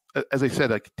it's, as I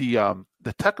said, like the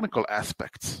technical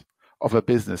aspects of a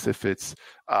business, if it's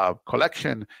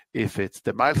collection, if it's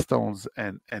the milestones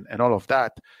and all of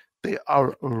that, they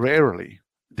are rarely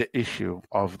the issue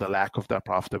of the lack of that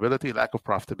profitability. Lack of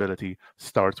profitability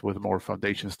starts with more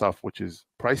foundation stuff, which is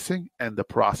pricing and the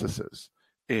processes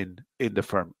in the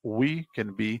firm. We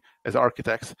can be, as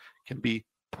architects, can be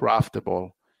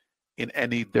profitable in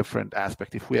any different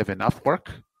aspect. If we have enough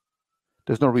work,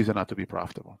 there's no reason not to be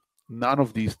profitable. None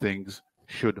of these things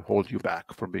should hold you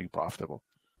back from being profitable.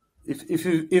 If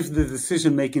the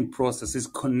decision-making process is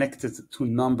connected to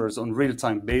numbers on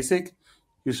real-time basic,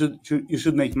 you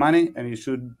should make money, and you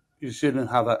shouldn't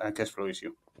have a cash flow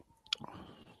issue.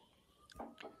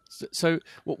 So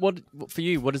what for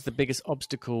you? What is the biggest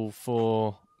obstacle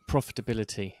for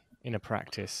profitability in a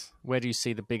practice? Where do you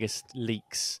see the biggest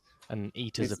leaks and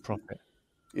eaters of profit?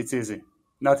 It's easy.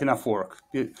 Not enough work.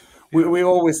 We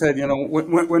always said,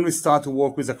 when we start to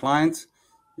work with a client,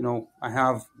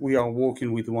 we are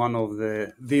working with one of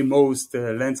the most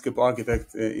landscape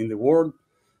architect in the world.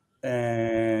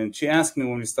 And she asked me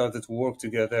when we started to work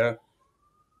together,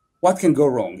 what can go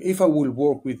wrong? If I will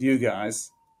work with you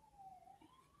guys,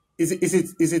 is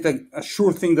it a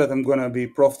sure thing that I'm going to be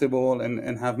profitable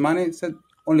and have money? It said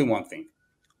only one thing.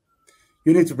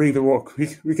 You need to bring the work.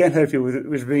 We can't help you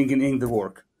with bringing in the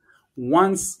work.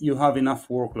 Once you have enough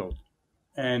workload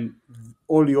and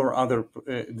all your other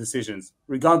decisions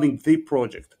regarding the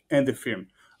project and the firm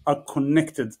are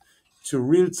connected to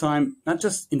real-time, not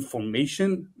just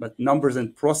information, but numbers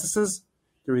and processes,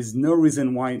 there is no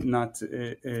reason why not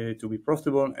to be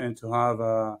profitable and to have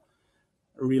a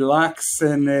relaxed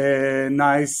and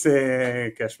nice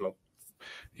cash flow.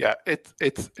 Yeah, it's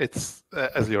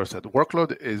as Lior said,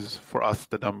 workload is for us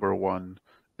the number one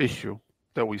issue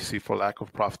that we see for lack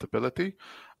of profitability.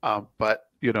 But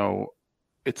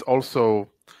it's also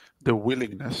the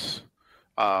willingness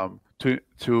to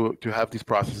have these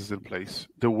processes in place,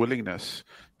 the willingness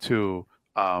to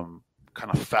kind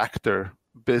of factor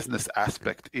business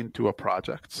aspect into a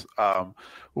project.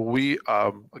 We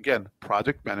again,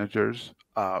 project managers,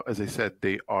 as I said,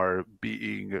 they are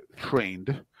being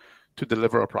trained to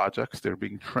deliver a project. They're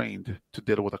being trained to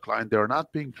deal with a client. They're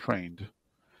not being trained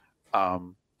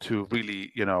to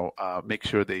really, make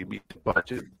sure they meet the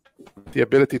budget. The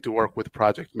ability to work with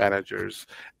project managers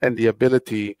and the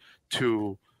ability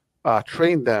to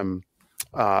train them,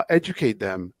 educate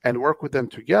them, and work with them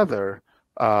together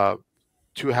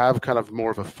to have kind of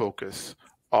more of a focus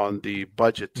on the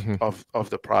budget of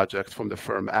the project from the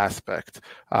firm aspect,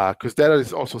 because that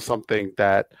is also something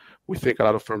that we think a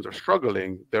lot of firms are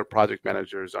struggling. Their project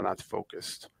managers are not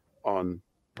focused on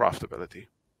profitability.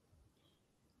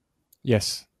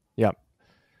 Yes. Yeah.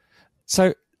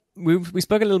 So we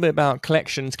spoke a little bit about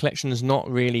collections not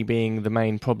really being the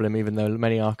main problem, even though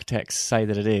many architects say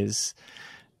that it is.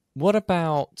 What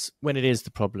about when it is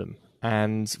the problem?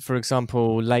 And for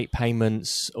example, late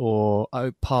payments or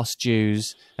past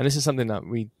dues, and this is something that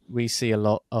we see a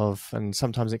lot of, and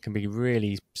sometimes it can be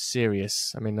really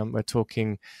serious. I mean, we're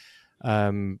talking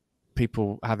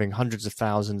people having hundreds of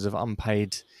thousands of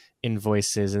unpaid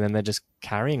invoices, and then they're just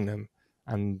carrying them,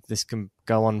 and this can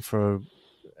go on for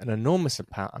an enormous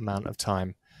amount of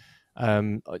time.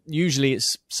 Usually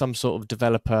it's some sort of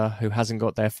developer who hasn't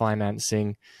got their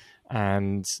financing,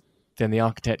 and then the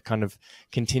architect kind of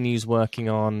continues working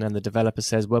on, and the developer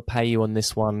says, we'll pay you on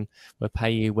this one, we'll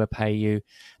pay you.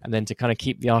 And then to kind of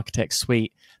keep the architect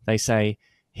sweet, they say,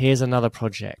 here's another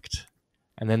project.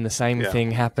 And then the same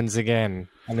thing happens again.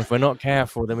 And if we're not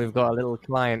careful, then we've got a little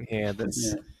client here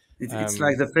that's... Yeah. It's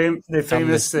like the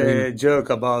famous joke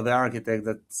about the architect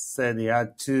that said he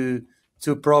had two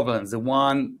problems.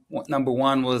 Number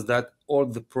one was that all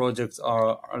the projects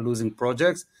are losing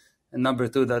projects, and number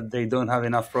two, that they don't have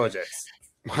enough projects.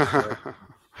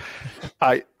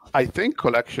 I think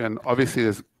collection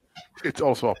obviously it's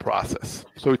also a process,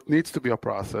 so it needs to be a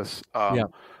process.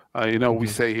 We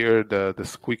say here the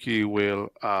squeaky wheel,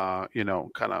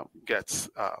 kind of gets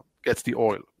the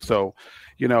oil. So,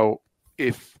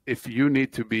 if you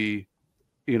need to be,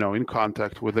 in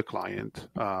contact with the client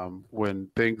when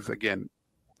things, again,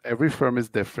 every firm is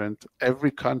different. Every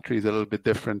country is a little bit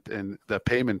different in the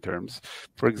payment terms.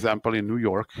 For example, in New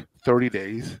York, 30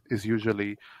 days is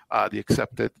usually the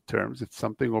accepted terms. It's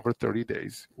something over 30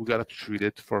 days. We got to treat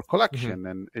it for collection.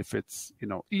 And if it's,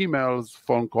 emails,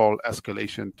 phone call,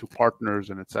 escalation to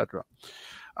partners, and etc.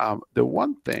 The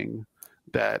one thing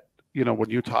that, when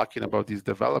you're talking about these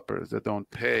developers that don't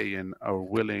pay and are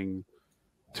willing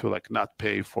to not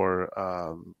pay for,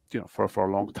 for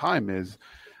a long time is,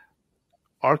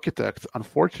 architects,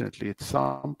 unfortunately, at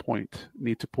some point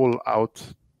need to pull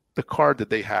out the card that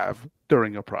they have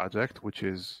during a project, which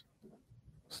is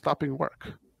stopping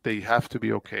work. They have to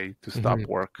be okay to stop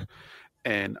work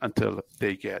and until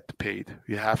they get paid.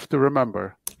 You have to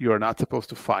remember, you are not supposed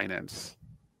to finance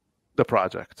the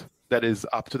project. That is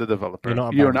up to the developer.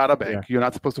 You're not a bank. Yeah. You're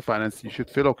not supposed to finance. You should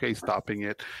feel okay stopping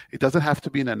it. It doesn't have to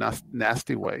be in a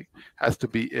nasty way. It has to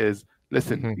be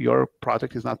listen, your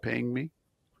project is not paying me.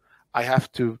 I have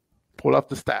to pull up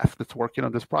the staff that's working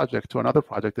on this project to another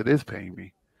project that is paying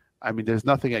me. I mean, there's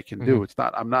nothing I can do.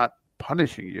 I'm not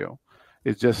punishing you.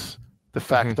 It's just the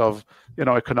fact of,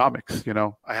 economics.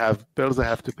 I have bills I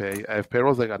have to pay. I have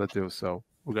payrolls I got to do. So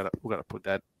we gotta put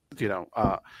that,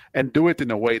 and do it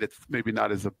in a way that's maybe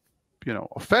not as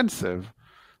offensive,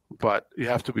 but you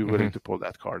have to be willing to pull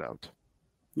that card out.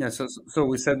 Yeah, so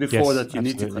we said before that you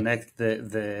need to connect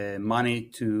the money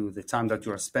to the time that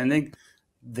you are spending.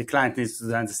 The client needs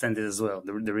to understand it as well.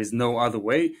 There is no other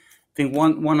way. I think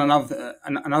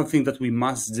another thing that we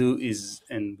must do is,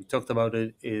 and we talked about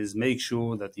it, is make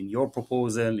sure that in your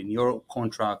proposal, in your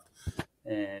contract,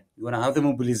 you want to have the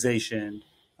mobilization,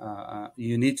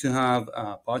 You need to have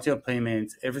partial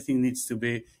payments. Everything needs to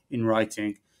be in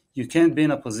writing. You can't be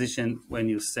in a position when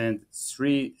you send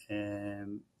three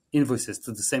invoices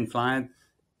to the same client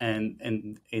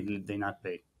and they not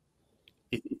pay.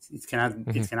 It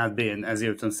cannot be. And as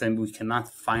Yotam said, we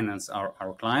cannot finance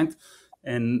our client.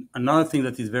 And another thing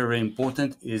that is very, very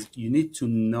important is you need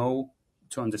to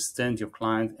understand your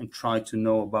client and try to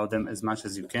know about them as much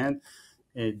as you can.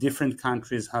 Different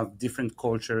countries have different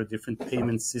culture, different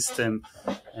payment system.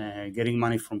 Getting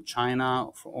money from China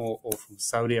or from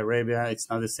Saudi Arabia, it's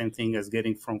not the same thing as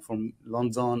getting from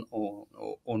London or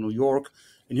New York.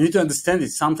 And you need to understand it.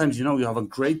 Sometimes, you have a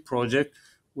great project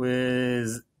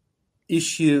with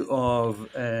issue of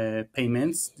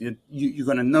payments. You're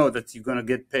going to know that you're going to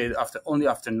get paid only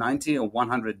after 90 or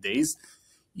 100 days.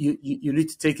 You need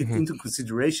to take it into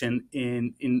consideration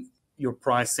in your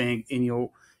pricing, in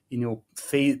your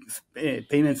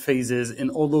payment phases, and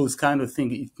all those kind of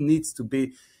things.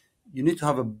 You need to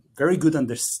have a very good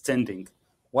understanding.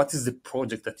 What is the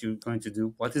project that you're going to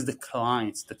do? What is the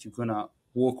clients that you're going to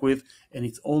work with? And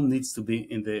it all needs to be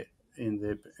in the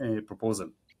proposal.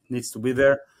 It needs to be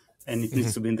there, and it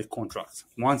needs to be in the contract.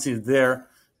 Once it's there,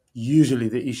 usually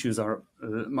the issues are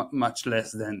much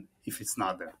less than if it's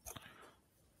not there.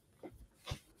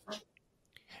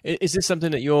 Is this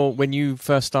something that when you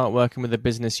first start working with a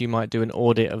business, you might do an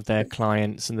audit of their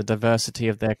clients and the diversity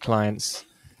of their clients?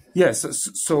 Yes.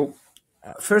 So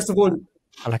first of all,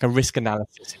 like a risk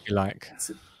analysis, if you like.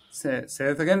 Say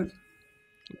it again.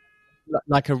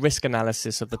 Like a risk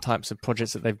analysis of the types of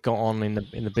projects that they've got on in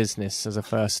the business as a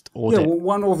first audit. Yeah, well,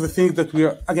 one of the things that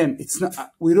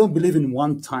we don't believe in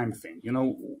one-time thing.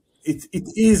 It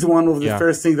is one of the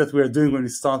first things that we are doing when we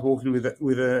start working with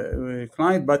a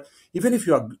client. But even if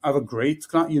you have a great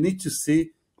client, you need to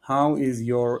see how is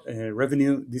your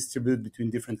revenue distributed between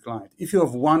different clients. If you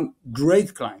have one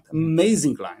great client,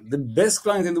 amazing client, the best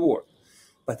client in the world,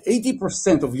 but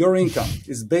 80% of your income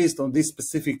is based on this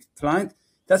specific client,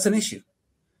 that's an issue.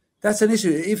 That's an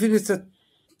issue. If it is a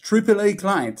AAA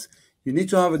client, you need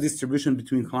to have a distribution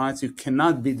between clients. You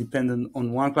cannot be dependent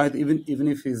on one client, even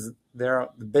if they're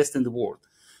the best in the world.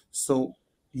 So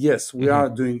yes, we are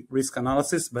doing risk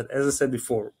analysis, but as I said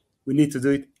before, we need to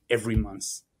do it every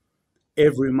month.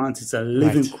 Every month, it's a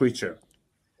living creature.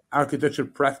 Architecture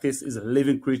practice is a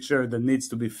living creature that needs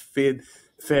to be fed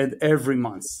every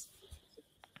month.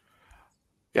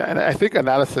 Yeah, and I think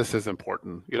analysis is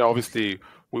important. Obviously,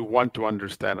 we want to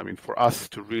understand. I mean, for us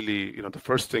to really, the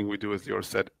first thing we do, as Lior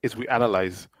said, is we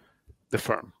analyze the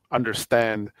firm,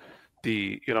 understand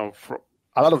for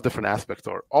a lot of different aspects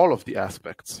or all of the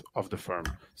aspects of the firm.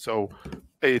 So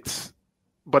it's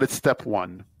step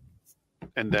one.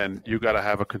 And then you got to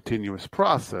have a continuous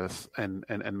process and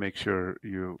make sure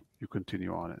you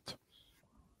continue on it.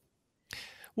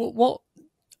 What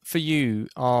for you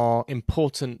are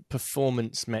important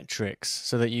performance metrics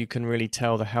so that you can really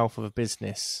tell the health of a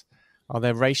business? Are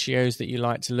there ratios that you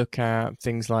like to look at?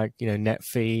 Things like, net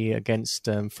fee against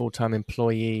full-time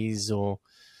employees or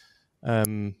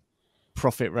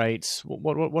profit rates?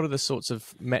 What are the sorts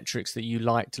of metrics that you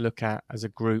like to look at as a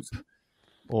group,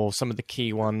 or some of the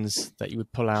key ones that you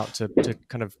would pull out to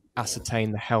kind of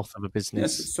ascertain the health of a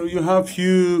business? Yes, so you have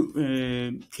few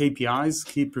KPIs,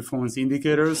 key performance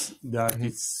indicators, that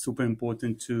it's super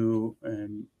important to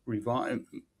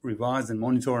revise and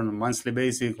monitor on a monthly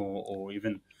basis or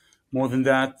even more than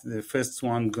that. The first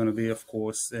one going to be, of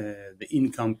course, the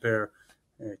income per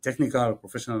technical or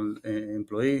professional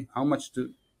employee. How much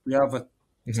do we have a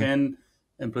 10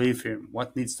 employee firm?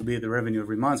 What needs to be the revenue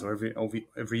every month or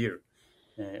every year?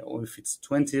 Or if it's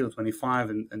 20 or 25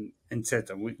 and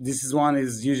etc. This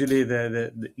is usually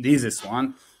the easiest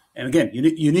one. And again,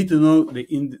 you need to know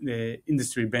the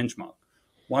industry benchmark.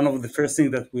 One of the first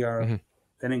things that we are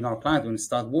telling our client when we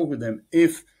start work with them,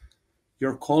 if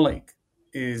your colleague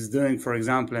is doing, for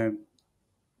example,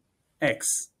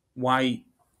 X, why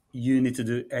you need to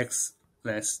do X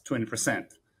less 20%.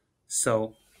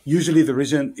 So usually the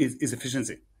reason is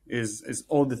efficiency. Is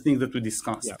all the things that we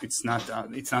discussed. Yeah. It's not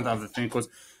other thing, because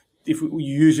if we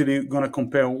usually going to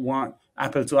compare one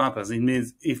apple to apples, it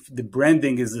means if the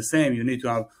branding is the same, you need to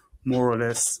have more or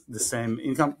less the same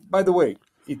income. By the way,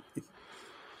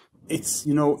 it's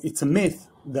a myth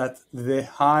that the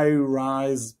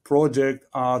high-rise projects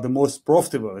are the most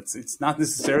profitable. It's not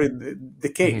necessarily the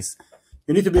case.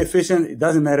 You need to be efficient. It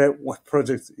doesn't matter what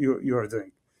project you are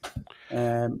doing.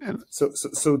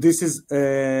 So this is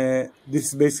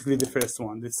basically the first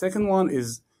one. The second one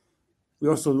is we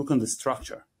also look on the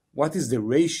structure. What is the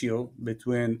ratio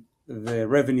between the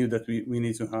revenue that we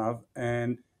need to have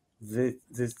and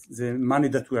the money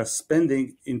that we are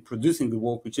spending in producing the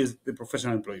work, which is the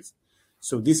professional employees.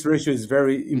 So this ratio is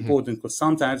very important because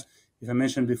sometimes, if I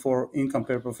mentioned before, income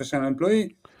per professional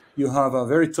employee, you have a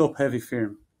very top-heavy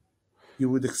firm. You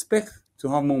would expect to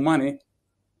have more money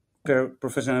per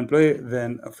professional employee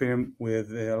than a firm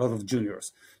with a lot of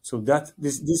juniors. So that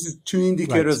this is two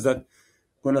indicators that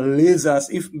going to lead us.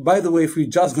 If, by the way, if we're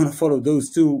just going to follow those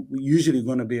two, we're usually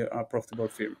going to be a profitable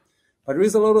firm. But there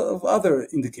is a lot of other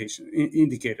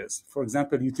indicators. For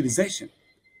example, utilization.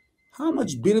 How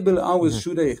much billable hours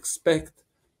should I expect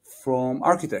from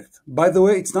architect? By the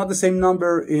way, it's not the same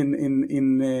number in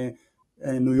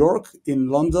New York, in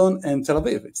London, and Tel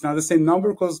Aviv. It's not the same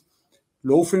number because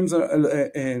law firms the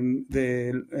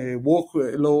work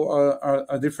law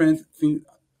are different.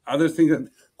 Other things,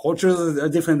 cultures are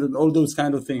different, and all those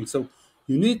kind of things. So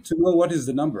you need to know what is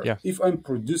the number. Yeah. If I'm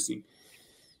producing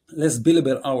less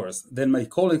billable hours, then my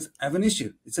colleagues have an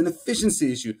issue. It's an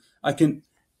efficiency issue. I can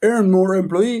earn more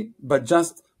employee, but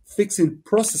just fixing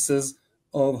processes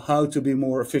of how to be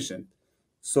more efficient.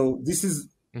 So this is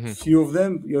few of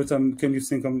them. Yotam, can you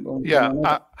think on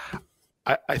Yeah,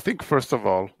 I think first of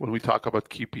all, when we talk about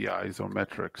KPIs or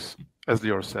metrics, as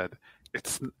Lior said,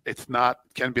 it's not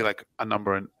can be like a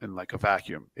number in like a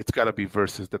vacuum. It's got to be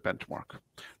versus the benchmark,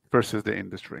 versus the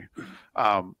industry.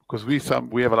 Because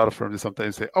we have a lot of firms that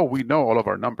sometimes say, oh, we know all of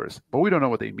our numbers, but we don't know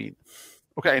what they mean.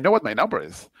 Okay, I know what my number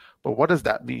is, but what does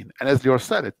that mean? And as Lior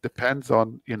said, it depends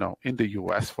on, in the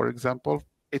US, for example,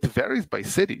 it varies by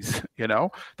cities,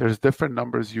 there's different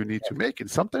numbers you need to make. And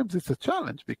sometimes it's a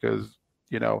challenge because,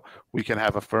 we can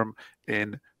have a firm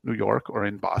in New York or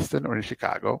in Boston or in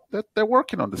Chicago that they're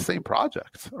working on the same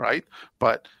projects, right?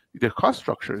 But their cost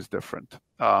structure is different.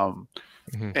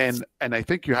 And I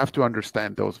think you have to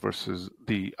understand those versus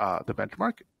the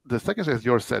benchmark. The second, as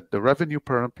Lior said, the revenue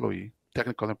per employee,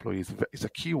 technical employees, is a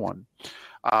key one.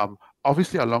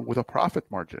 Obviously, along with a profit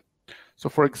margin. So,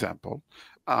 for example,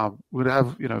 we'd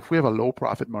have, if we have a low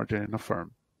profit margin in a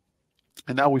firm,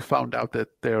 and now we found out that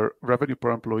their revenue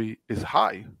per employee is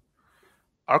high,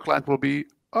 our client will be,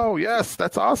 oh, yes,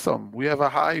 that's awesome. We have a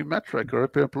high metric per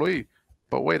employee.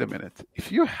 But wait a minute. If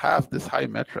you have this high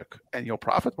metric and your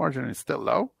profit margin is still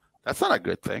low, that's not a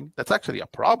good thing. That's actually a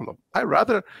problem. I'd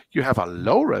rather you have a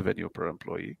low revenue per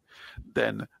employee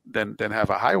than have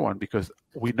a high one, because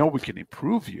we know we can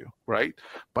improve you, right?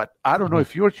 But I don't know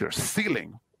if you're at your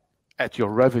ceiling at your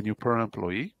revenue per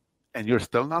employee and you're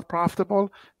still not profitable,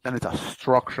 then it's a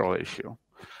structural issue.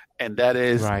 And that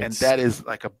is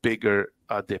like a bigger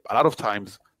dip. A lot of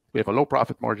times we have a low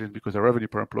profit margin because our revenue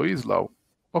per employee is low.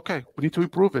 Okay, we need to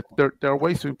improve it. There are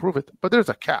ways to improve it, but there's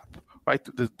a cap, right?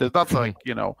 There's not like,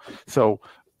 so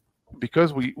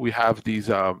because we have these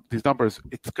numbers,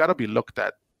 it's got to be looked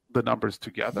at, the numbers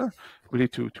together, really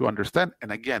to understand. And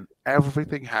again,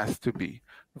 everything has to be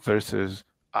versus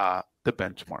the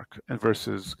benchmark and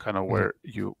versus kind of where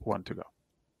you want to go.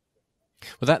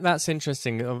 Well, that's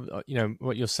interesting.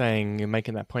 What you're saying, you're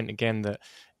making that point again, that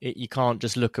you can't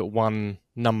just look at one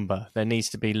number. There needs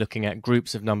to be looking at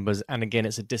groups of numbers. And again,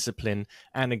 it's a discipline.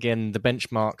 And again, the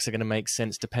benchmarks are going to make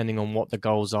sense depending on what the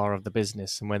goals are of the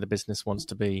business and where the business wants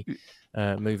to be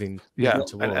moving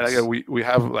towards. And again, we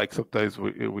have like sometimes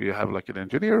we have like an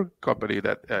engineer company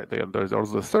that there's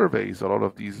also the surveys, all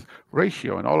of these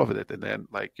ratio and all of it. And then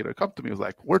come to me, it was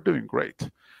like, we're doing great.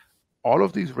 All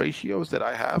of these ratios that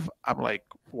I have, I'm like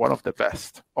one of the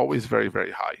best, always very,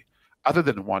 very high, other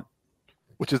than one,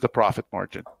 which is the profit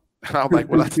margin. And I'm like,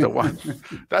 well, that's the one.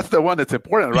 That's the one that's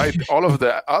important, right? All of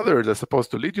the others are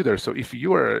supposed to lead you there. So if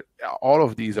you are, all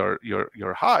of these are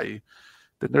you're high,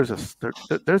 then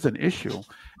there's an issue.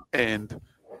 And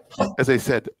as I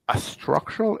said, a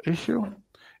structural issue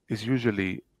is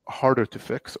usually harder to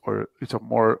fix, or it's a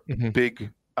more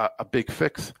big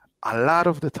fix. A lot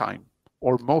of the time,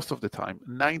 or most of the time,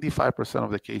 95% of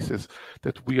the cases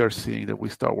that we are seeing that we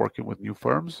start working with new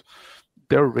firms,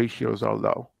 their ratios are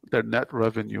low. Their net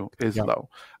revenue is low.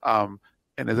 And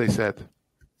as I said,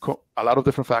 a lot of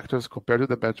different factors compared to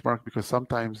the benchmark, because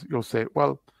sometimes you'll say,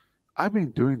 well, I've been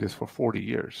doing this for 40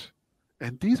 years,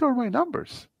 and these are my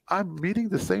numbers. I'm meeting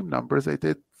the same numbers I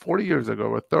did 40 years ago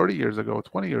or 30 years ago,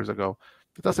 20 years ago.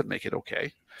 That doesn't make it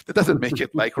okay. That doesn't make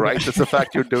it like right. That's the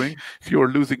fact you're doing. If you're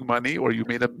losing money or you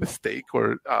made a mistake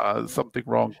or something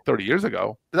wrong 30 years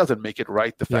ago, it doesn't make it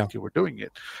right, the fact you were doing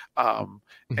it.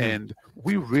 And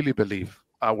we really believe,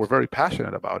 we're very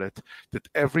passionate about it, that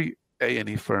every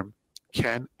A&E firm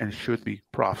can and should be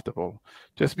profitable.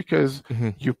 Just because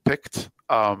you picked,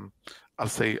 I'll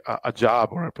say, a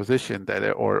job or a position that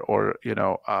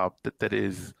that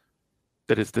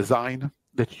is design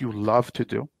that you love to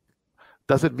do,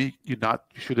 doesn't mean you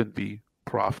shouldn't be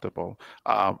profitable.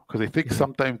 Because I think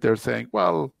sometimes they're saying,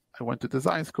 well, I went to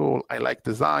design school, I like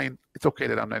design, it's okay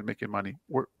that I'm not making money.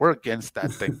 We're against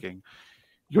that thinking.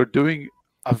 You're doing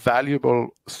a valuable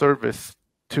service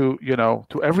to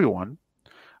everyone.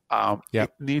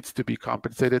 It needs to be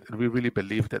compensated, and we really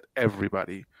believe that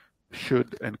everybody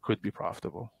should and could be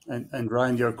profitable. And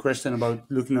Ryan, your question about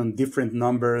looking on different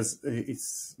numbers,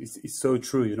 it's so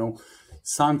true.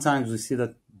 Sometimes we see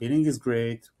that billing is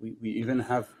great. We even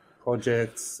have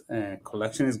projects,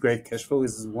 collection is great, cash flow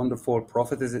is wonderful,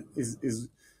 profit is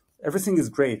everything is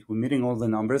great. We're meeting all the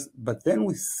numbers, but then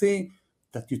we see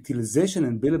that utilization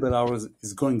and billable hours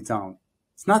is going down.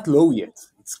 It's not low yet,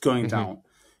 it's going down.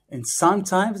 And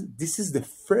sometimes this is the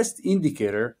first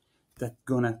indicator that's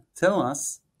gonna tell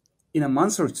us in a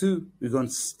month or two, we're going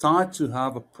to start to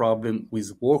have a problem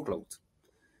with workload.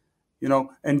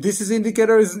 And this is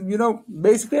indicator is,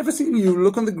 basically everything you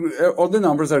look on all the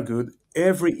numbers are good.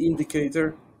 Every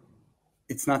indicator,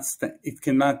 it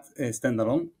cannot stand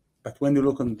alone. But when you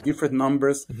look on different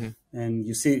numbers and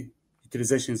you see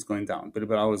utilization is going down,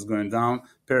 billable hours going down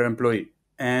per employee,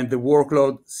 and the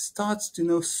workload starts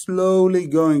to, slowly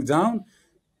going down,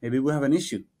 maybe we have an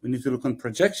issue. We need to look on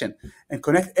projection and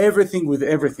connect everything with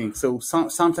everything. So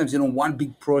sometimes, one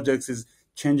big project is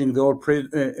changing the whole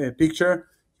picture.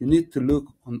 You need to look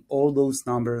on all those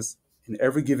numbers in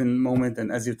every given moment.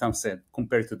 And as Yotam said,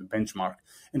 compared to the benchmark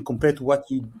and compared to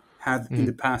what you had in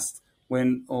the past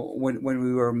when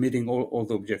we were meeting all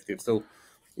the objectives. So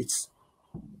it's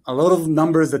a lot of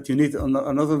numbers that you need, a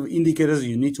lot of indicators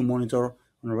you need to monitor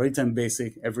on a real-time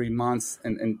basis every month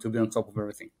and to be on top of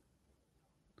everything.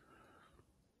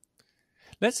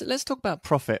 Let's talk about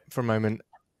profit for a moment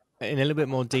in a little bit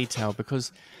more detail,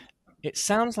 because it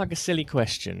sounds like a silly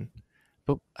question,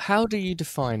 but how do you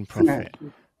define profit?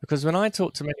 Because when I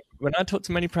talk to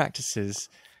many practices,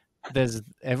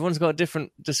 everyone's got a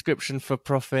different description for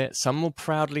profit. Some will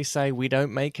proudly say we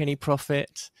don't make any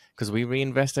profit because we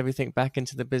reinvest everything back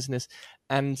into the business,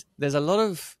 and there's a lot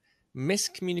of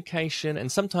miscommunication,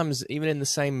 and sometimes even in the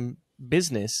same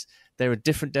business there are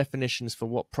different definitions for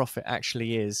what profit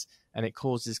actually is, and it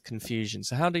causes confusion.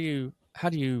 So how do you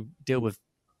deal with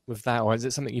that, or is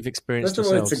it something you've experienced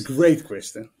yourselves? It's a great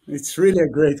question. It's really a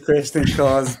great question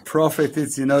because profit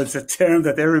is, it's a term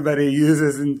that everybody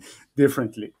uses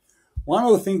differently. One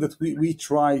of the things that we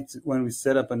tried when we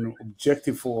set up an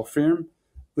objective for a firm,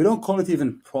 we don't call it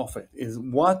even profit, is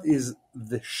what is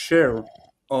the share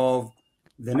of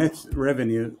the net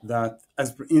revenue that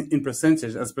in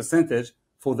percentage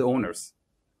for the owners.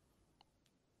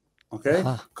 Okay?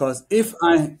 Because if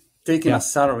I taking a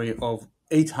salary of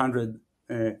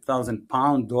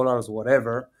 £800,000, dollars,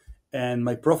 whatever, and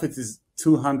my profit is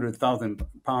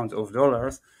 £200,000 of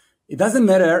dollars, it doesn't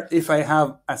matter if I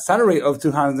have a salary of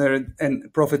 200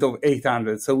 and profit of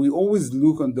 800. So we always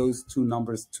look on those two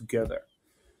numbers together.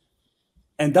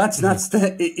 And that's not,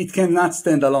 it cannot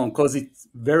stand alone because it's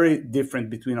very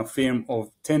different between a firm of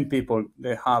 10 people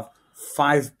that have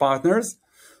 5 partners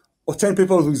or 10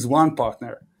 people with 1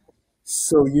 partner.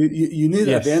 So you need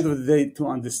at the end of the day to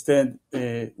understand,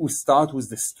 we start with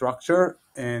the structure,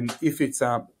 and if it's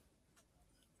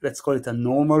let's call it a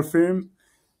normal firm,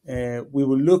 we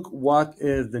will look what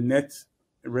is the net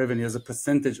revenue as a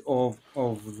percentage of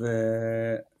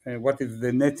the, what is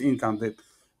the net income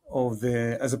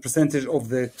as a percentage of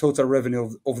the total revenue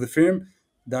of the firm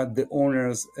that the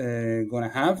owners going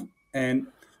to have. And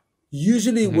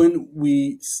usually when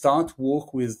we start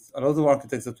work with a lot of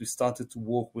architects that we started to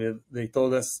work with, they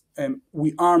told us,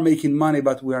 we are making money,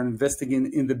 but we are investing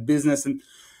in the business. And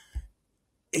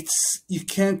you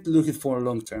can't look it for a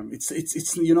long term. It's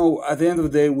at the end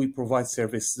of the day, we provide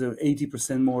service. So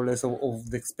 80% more or less of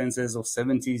the expenses, or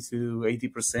 70 to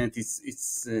 80%,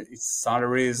 it's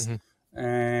salaries.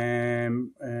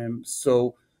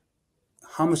 So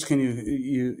how much can you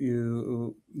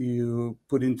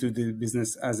put into the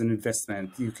business as an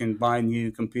investment? You can buy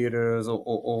new computers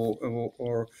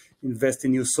or invest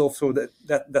in new software.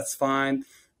 That's fine.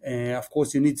 Of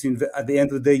course, you need to at the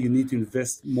end of the day, you need to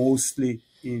invest mostly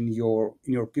in your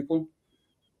people.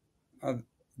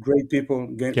 Great people,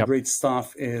 great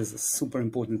staff is a super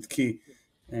important key,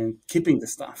 and keeping the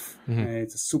staff.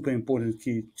 It's a super important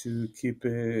key to keep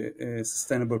a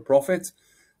sustainable profit.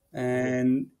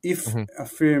 And if a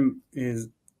firm is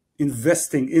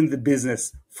investing in the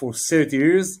business for 30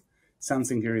 years,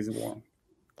 something here is wrong.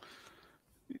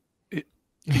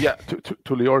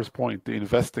 To Lior's point, the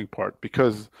investing part,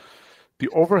 because the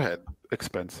overhead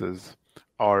expenses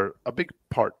are a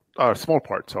small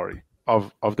part,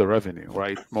 of the revenue,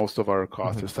 right? Most of our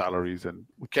cost is salaries, and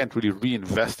we can't really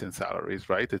reinvest in salaries,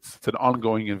 right? It's an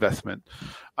ongoing investment.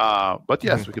 But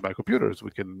yes, we can buy computers,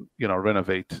 we can,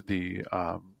 renovate the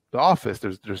office.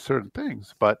 There's certain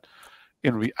things, but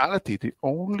in reality, the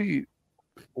only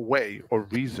way or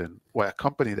reason why a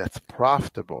company that's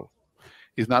profitable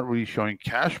is not really showing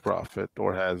cash profit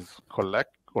or has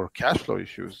collect or cash flow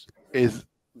issues is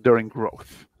during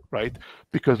growth, right?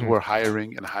 Because we're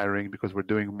hiring and hiring, because we're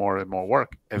doing more and more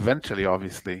work. Eventually,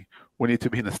 obviously, we need to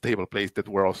be in a stable place that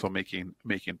we're also making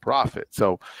profit.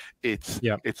 So it's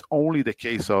only the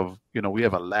case of, we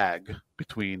have a lag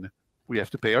between we have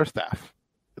to pay our staff.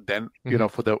 Then,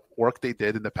 for the work they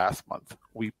did in the past month,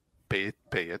 we pay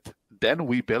it. Then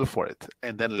we bill for it.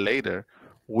 And then later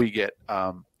we get,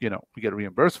 we get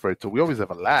reimbursed for it. So we always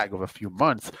have a lag of a few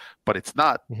months, but it's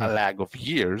not a lag of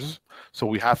years. So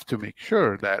we have to make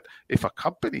sure that if a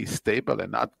company is stable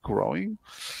and not growing,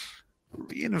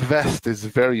 reinvest is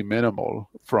very minimal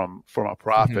from a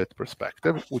profit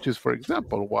perspective, which is, for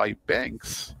example, why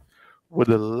banks would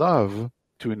love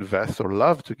to invest or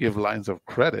love to give lines of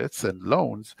credits and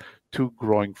loans to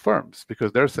growing firms,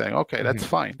 because they're saying, okay, that's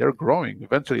fine. They're growing.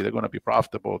 Eventually, they're going to be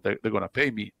profitable. They're going to pay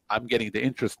me. I'm getting the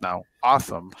interest now.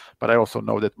 Awesome. But I also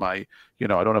know that I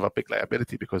don't have a big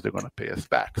liability because they're going to pay us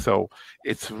back. So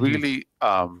it's really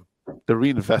the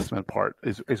reinvestment part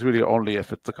is really only if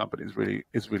the company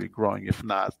is really growing. If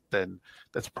not, then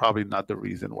that's probably not the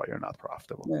reason why you're not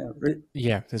profitable.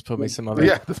 There's probably some other.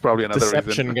 There's probably another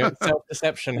reason.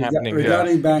 Self-deception happening.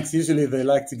 Regarding banks, usually they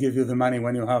like to give you the money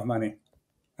when you have money.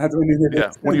 Not when you need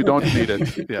it. When you don't need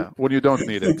it. When you don't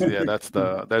need it.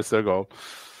 That's their goal.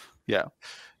 Yeah.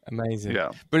 Amazing.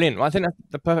 Yeah. Brilliant. Well, I think that's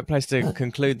the perfect place to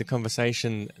conclude the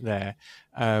conversation there.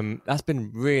 That's been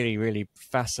really, really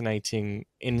fascinating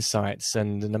insights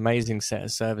and an amazing set of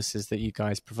services that you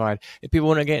guys provide. If people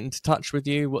want to get into touch with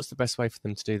you, what's the best way for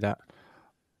them to do that?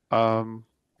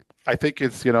 I think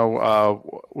it's, we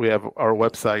have our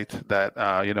website that,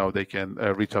 they can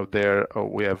reach out there.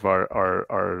 We have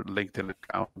our LinkedIn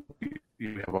account.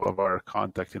 We have all of our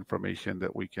contact information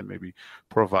that we can maybe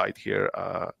provide here.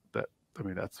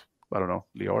 That's, I don't know,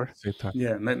 Lior. Super.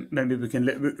 Yeah, maybe we can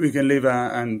leave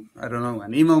an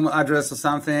email address or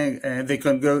something. They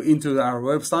can go into our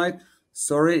website.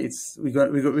 Sorry,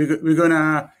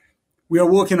 we are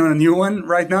working on a new one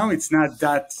right now. It's not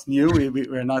that new.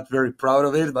 We're not very proud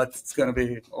of it, but it's gonna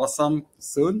be awesome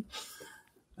soon.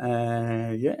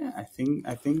 I think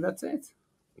that's it.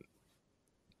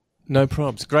 No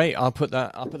probs. Great. I'll put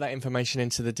that information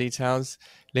into the details.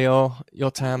 Lior,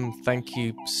 Yotam, thank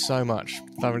you so much.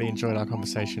 Thoroughly enjoyed our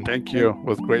conversation. Thank you. It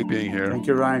was great being here. Thank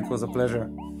you, Ryan. It was a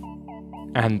pleasure.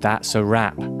 And that's a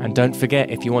wrap. And don't forget,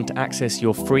 if you want to access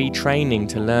your free training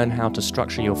to learn how to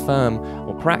structure your firm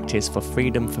or practice for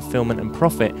freedom, fulfillment, and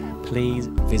profit, please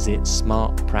visit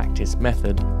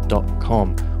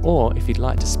smartpracticemethod.com. Or if you'd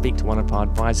like to speak to one of our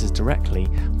advisors directly,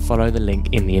 follow the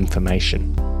link in the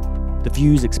information. The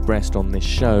views expressed on this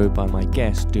show by my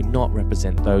guests do not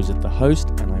represent those of the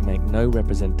host, and I make no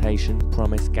representation,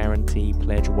 promise, guarantee,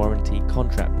 pledge, warranty,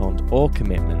 contract bond, or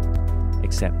commitment,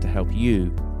 except to help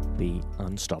you be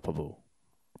unstoppable.